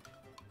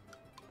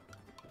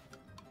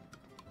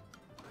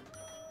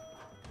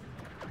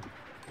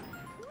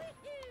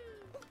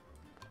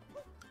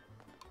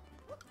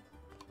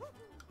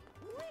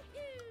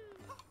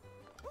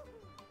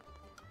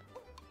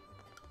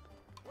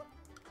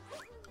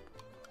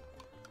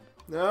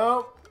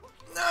 No!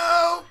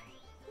 No!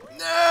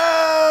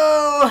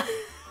 No!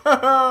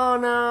 Oh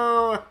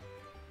no!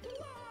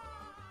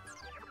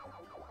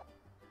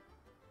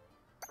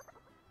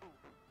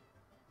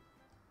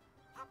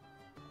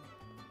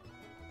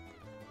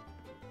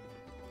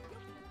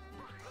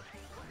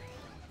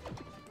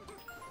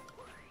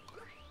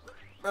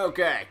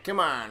 Okay, come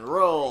on,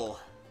 roll.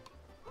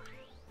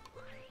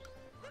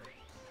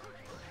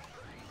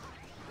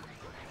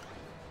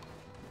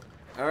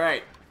 All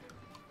right.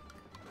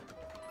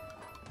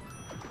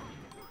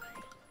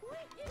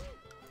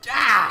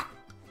 Ah!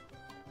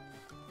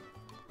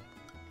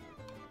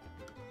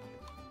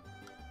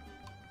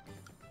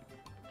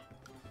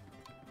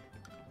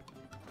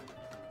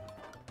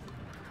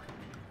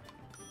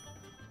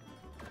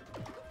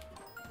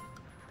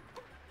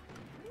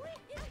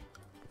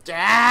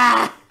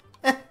 Ah!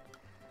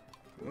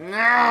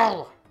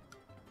 No!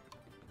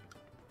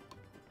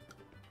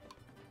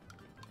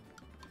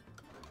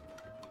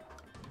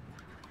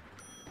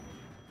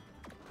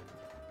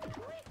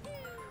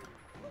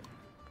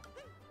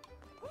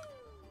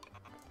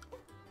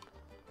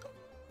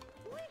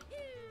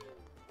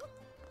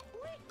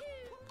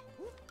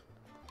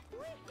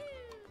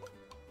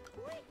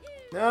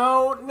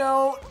 No,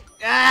 no.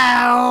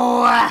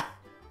 Ow!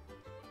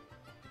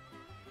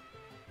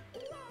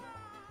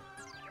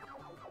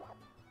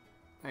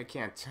 I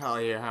can't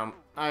tell you how...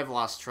 I've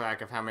lost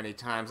track of how many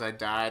times I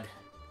died.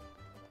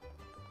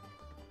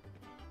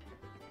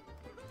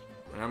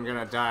 And I'm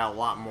gonna die a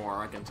lot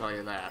more, I can tell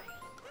you that.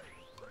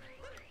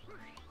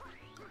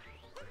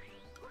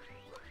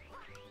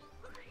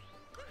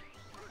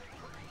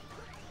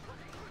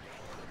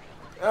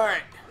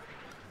 Alright.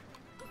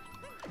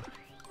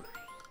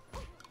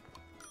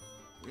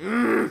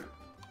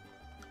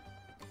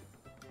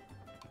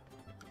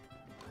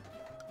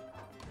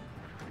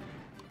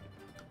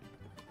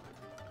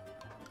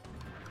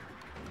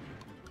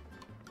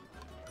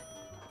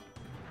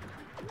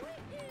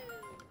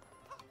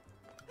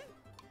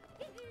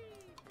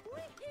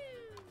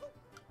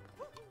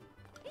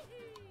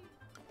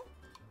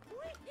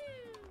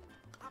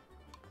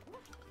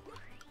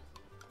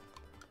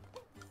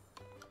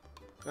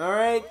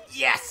 Alright,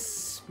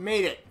 yes!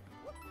 Made it!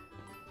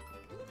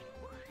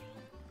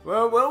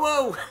 Whoa, whoa,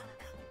 whoa!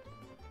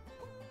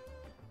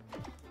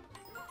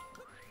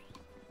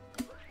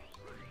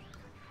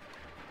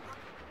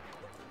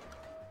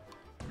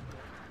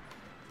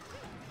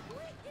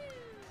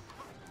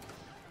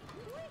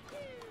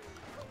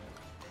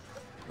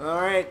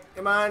 Alright,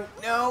 come on,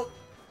 no!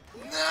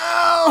 No!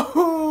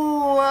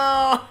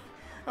 Oh,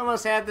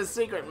 almost had the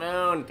secret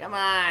moon, come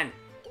on!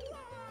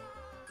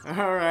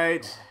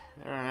 Alright,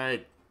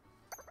 alright.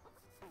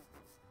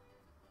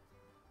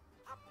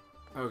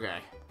 Okay.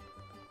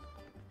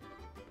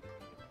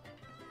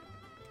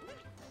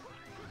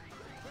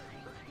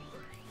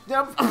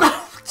 Nope.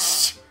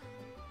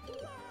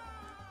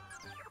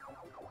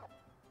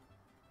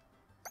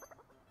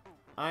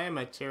 I am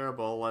a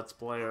terrible Let's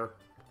Player.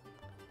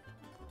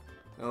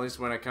 At least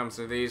when it comes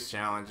to these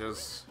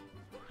challenges.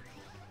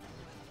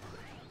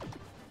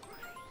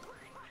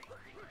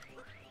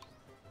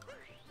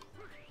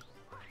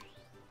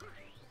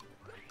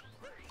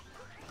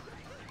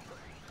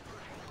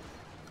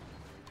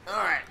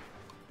 Alright.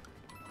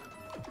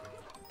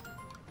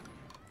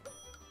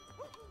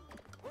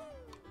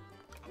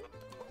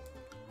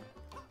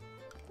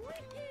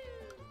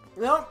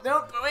 Nope,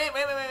 nope,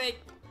 wait.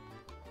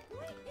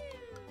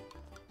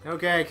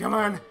 Okay, come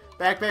on.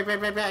 Back.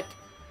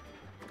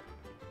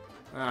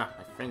 Ah,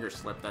 my finger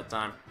slipped that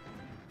time.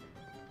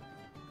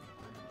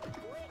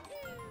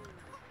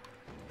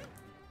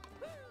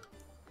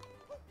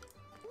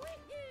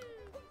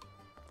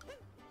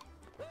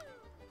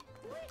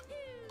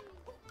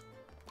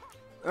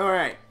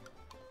 Alright.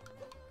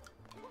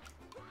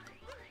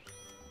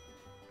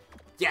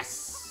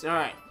 Yes!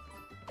 Alright.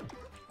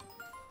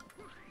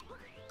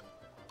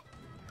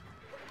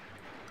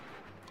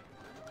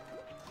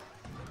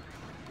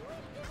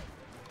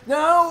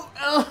 No!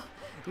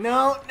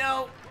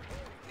 No!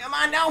 Come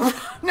on, no!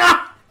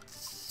 No!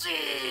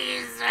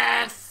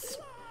 Jesus!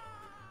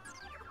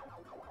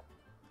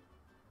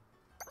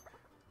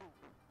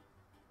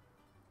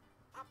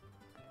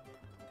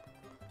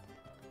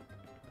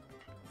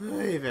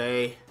 Hey,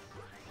 vey.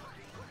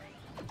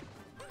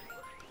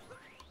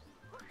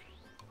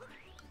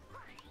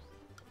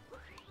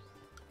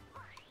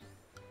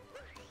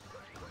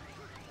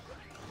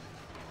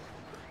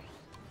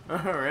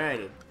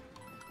 Alright, it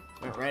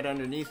went right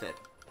underneath it.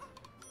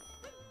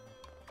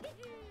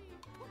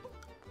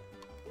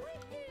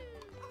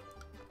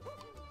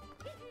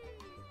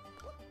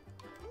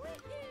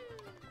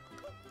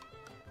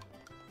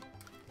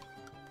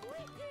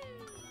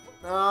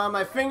 Oh,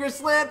 my finger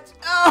slipped!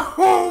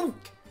 Oh!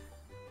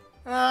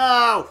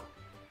 Oh!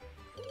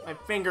 My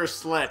finger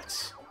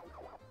slipped.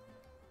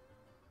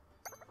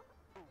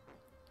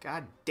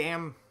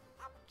 Goddamn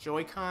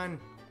Joy-Con.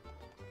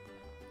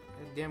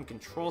 Goddamn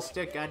control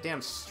stick.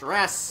 Goddamn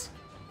stress.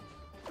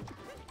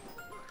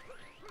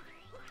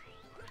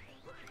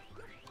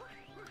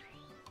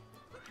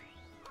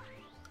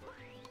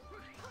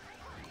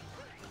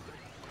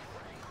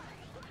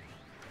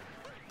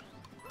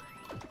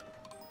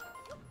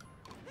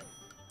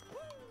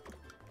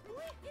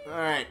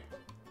 Alright.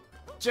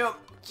 Jump.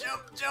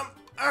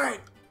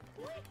 Alright.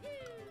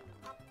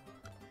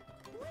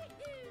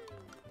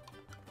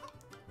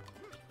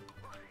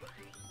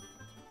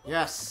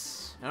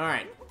 Yes.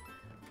 Alright.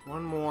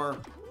 One more.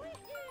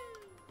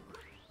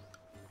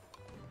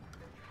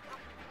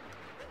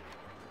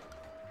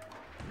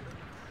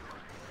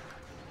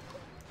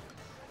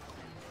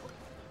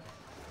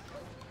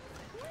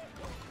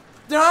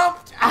 Nope.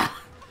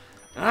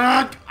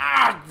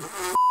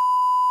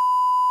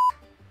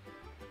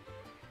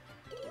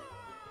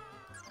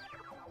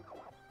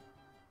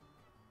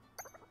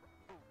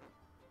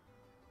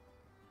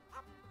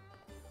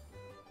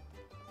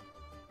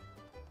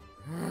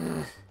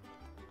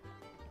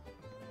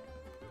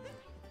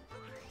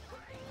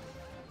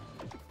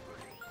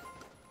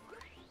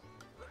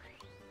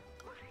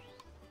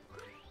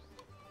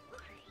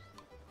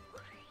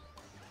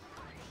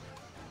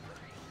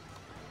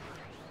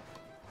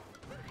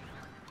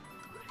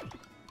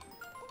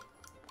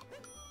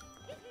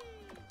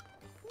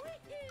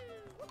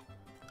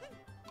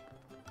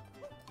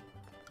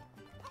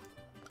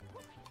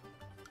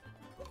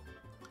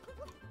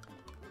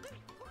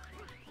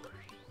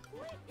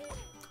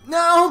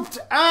 No!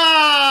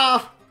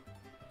 Ah!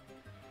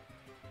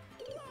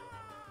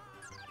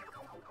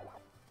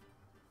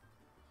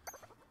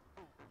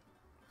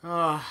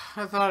 Oh,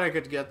 I thought I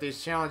could get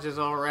these challenges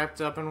all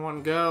wrapped up in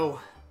one go.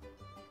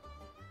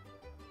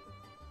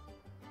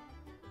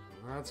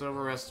 That's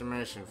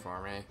overestimation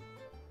for me.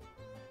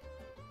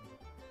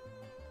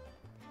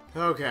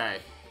 Okay,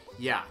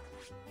 yeah.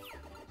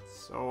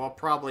 So I'll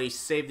probably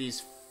save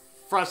these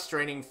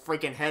frustrating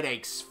freaking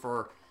headaches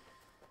for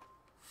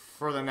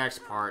the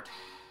next part.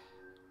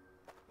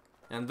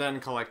 And then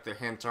collect the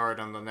hint art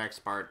on the next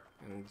part.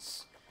 And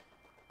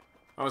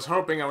I was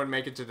hoping I would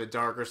make it to the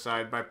darker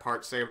side by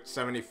part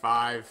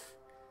 75.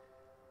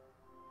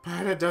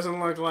 But it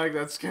doesn't look like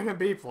that's gonna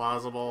be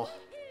plausible.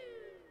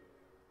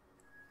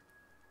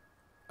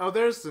 Oh,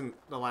 there's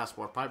the last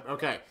warp pipe.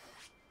 Okay.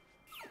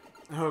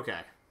 Okay.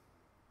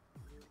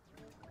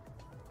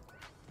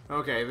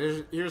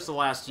 Okay, here's the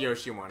last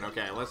Yoshi one.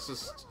 Okay, let's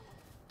just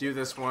do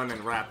this one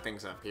and wrap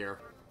things up here.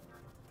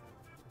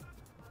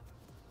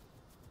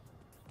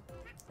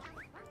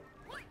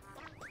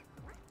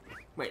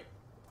 Wait.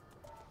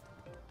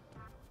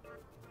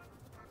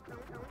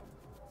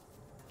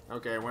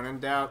 Okay, when in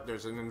doubt,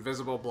 there's an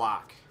invisible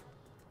block.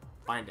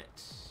 Find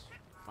it.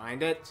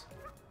 Find it.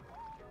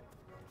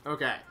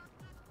 Okay.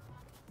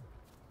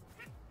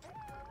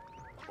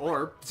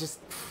 Or just...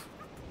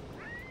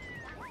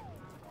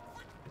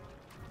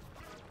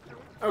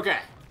 Okay.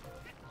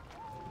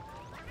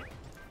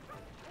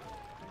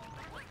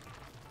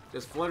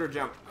 Just flutter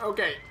jump.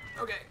 Okay.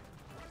 Okay.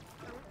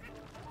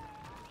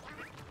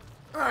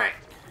 Alright.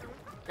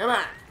 Come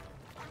on.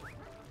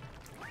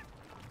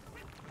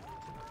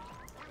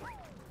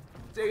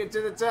 Take it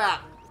to the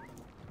top.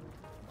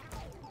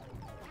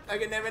 I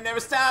can never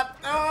stop.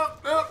 Oh,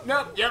 oh,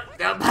 no.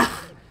 Yep.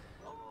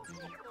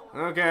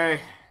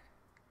 Okay.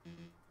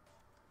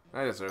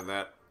 I deserve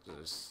that.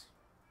 Just...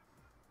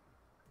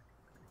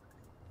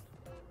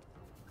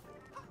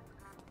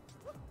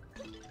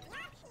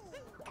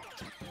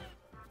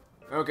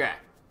 Okay.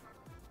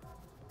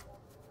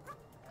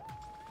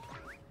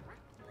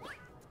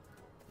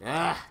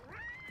 Ah.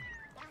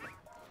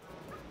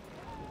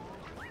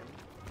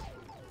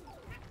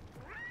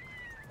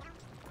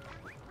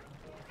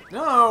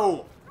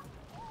 No.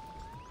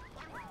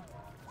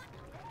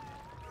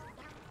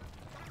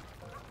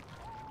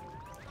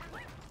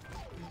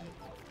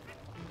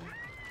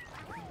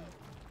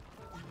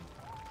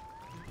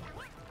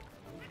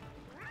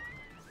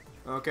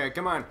 Okay,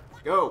 come on.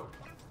 Go.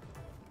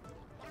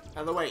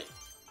 Out of the way.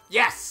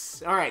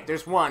 Yes! Alright,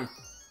 there's one.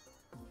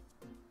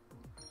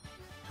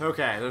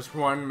 Okay, there's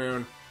one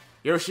moon.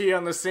 Yoshi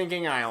on the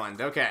sinking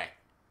island. Okay.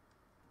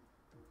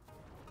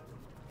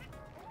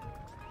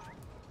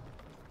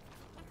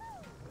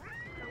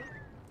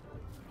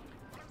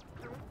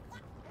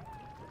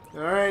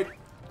 Alright.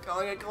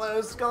 Calling it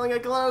close. Calling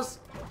it close.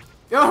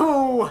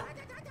 Oh!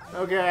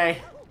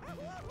 Okay.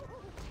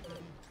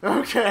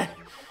 Okay.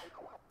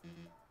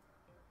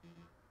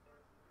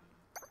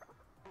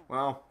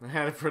 Well, I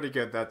had it pretty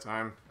good that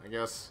time, I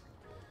guess.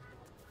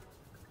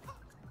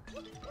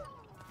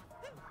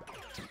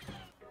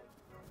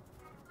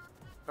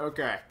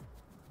 Okay.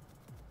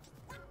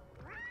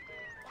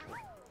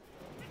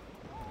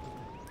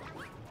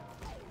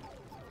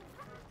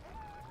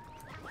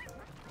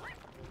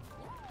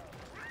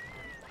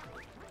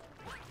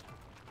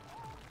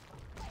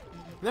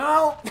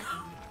 No!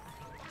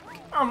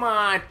 Come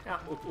on!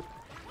 No.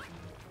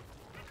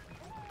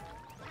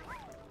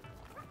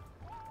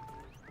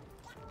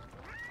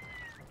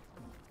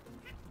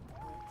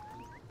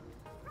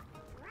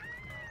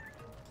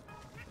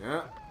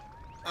 Yeah.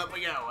 Up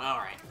we go.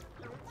 Alright.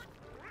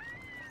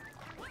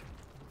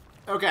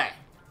 Okay.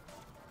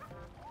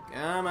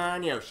 Come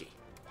on, Yoshi.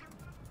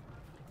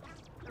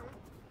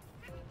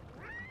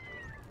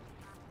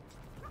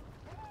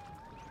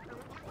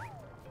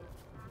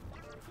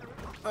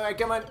 Alright,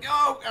 come on.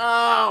 Go!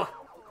 Oh!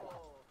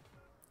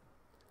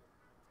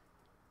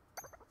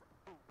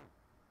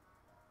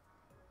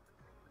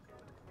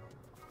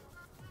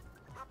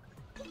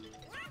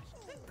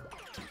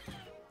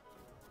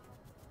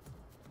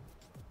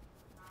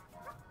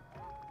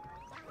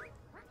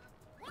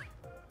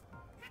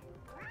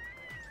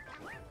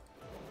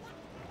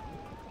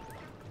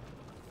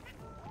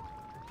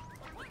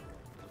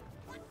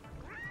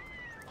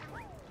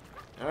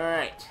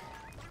 Alright.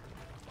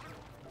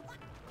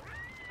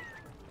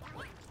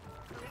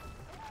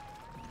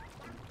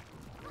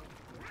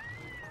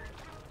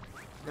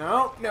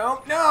 No,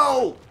 no,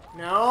 no!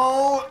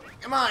 No!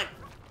 Come on!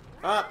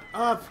 Up,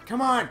 up, come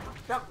on!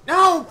 No!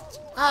 No!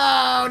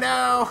 Oh,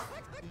 no!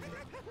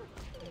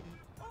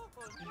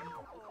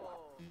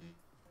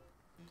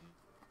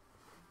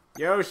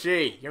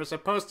 Yoshi, you're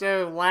supposed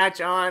to latch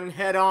on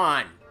head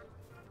on.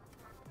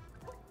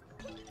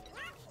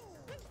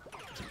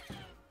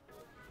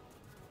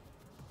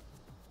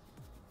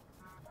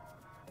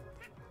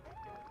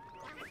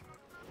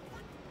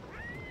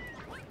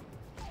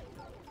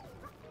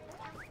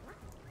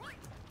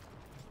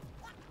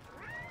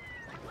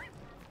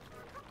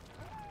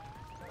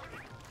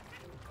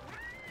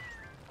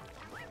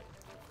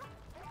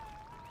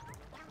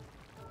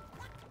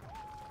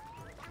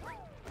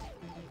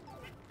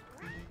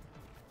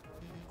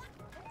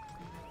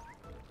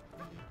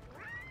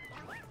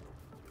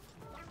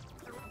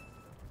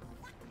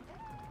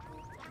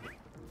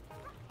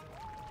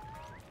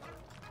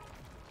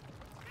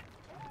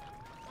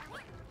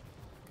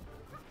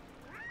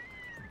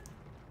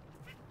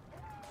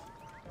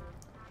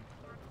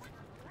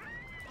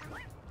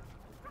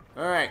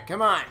 Alright,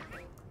 come on.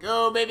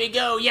 Go, baby,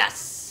 go.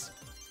 Yes!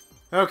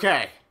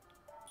 Okay.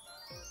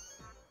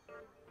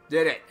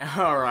 Did it.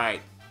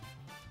 Alright.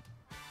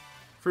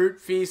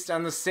 Fruit feast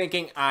on the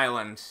sinking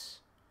island.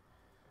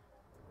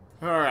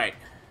 Alright.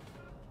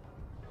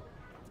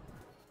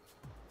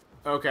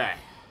 Okay.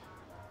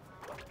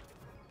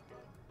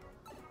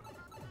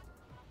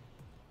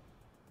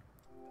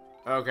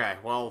 Okay,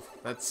 well,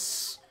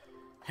 that's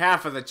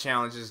half of the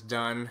challenge is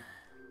done.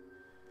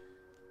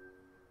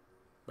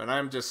 But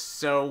I'm just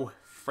so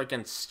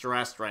freaking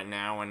stressed right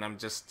now, and I'm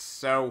just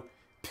so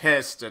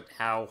pissed at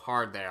how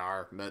hard they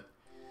are. But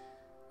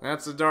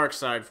that's the dark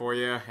side for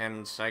you,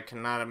 and I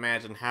cannot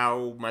imagine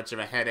how much of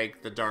a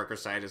headache the darker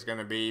side is going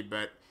to be,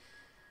 but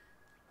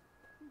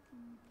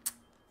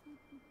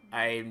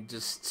I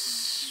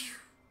just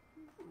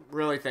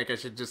really think I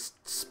should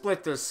just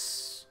split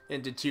this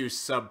into 2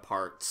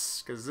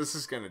 subparts, because this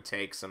is going to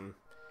take some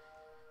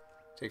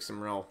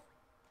real...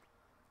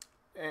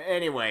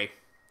 Anyway,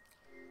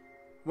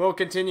 we'll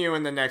continue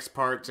in the next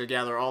part to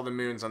gather all the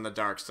moons on the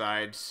dark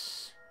side.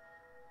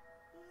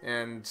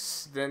 And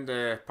then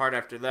the part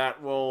after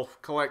that, we'll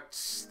collect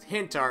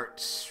hint art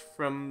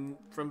from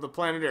the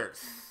planet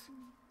Earth.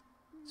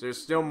 So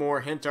there's still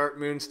more hint art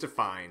moons to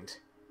find.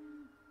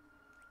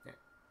 Yeah.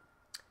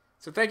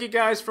 So thank you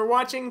guys for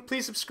watching.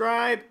 Please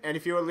subscribe, and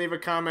if you would leave a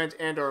comment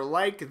and or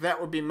like,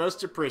 that would be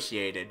most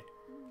appreciated.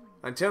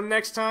 Until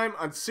next time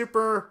on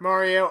Super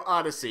Mario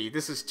Odyssey,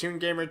 this is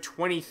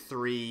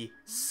ToonGamer23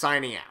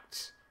 signing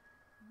out.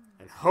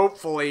 And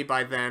hopefully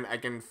by then I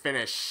can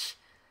finish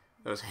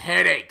those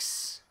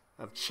headaches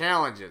of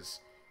challenges.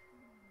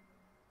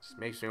 Just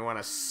makes me want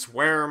to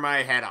swear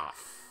my head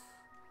off.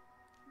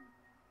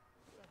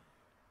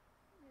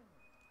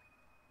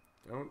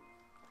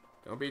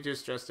 Don't be too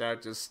stressed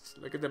out. Just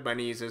look at the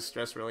bunnies as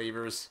stress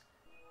relievers.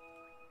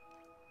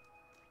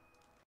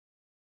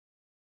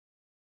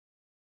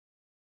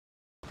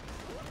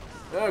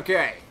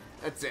 Okay,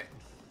 that's it.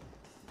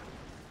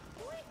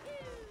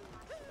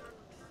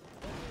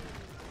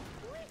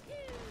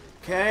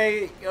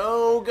 Okay,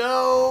 go,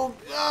 go,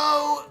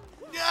 go,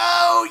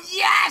 go,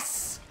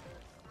 yes!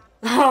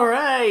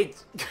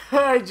 Alright,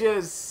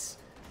 gorgeous,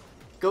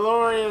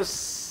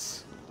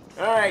 glorious.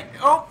 Alright,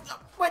 oh,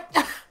 what?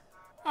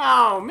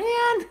 Oh,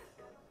 man.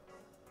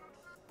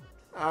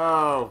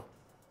 Oh.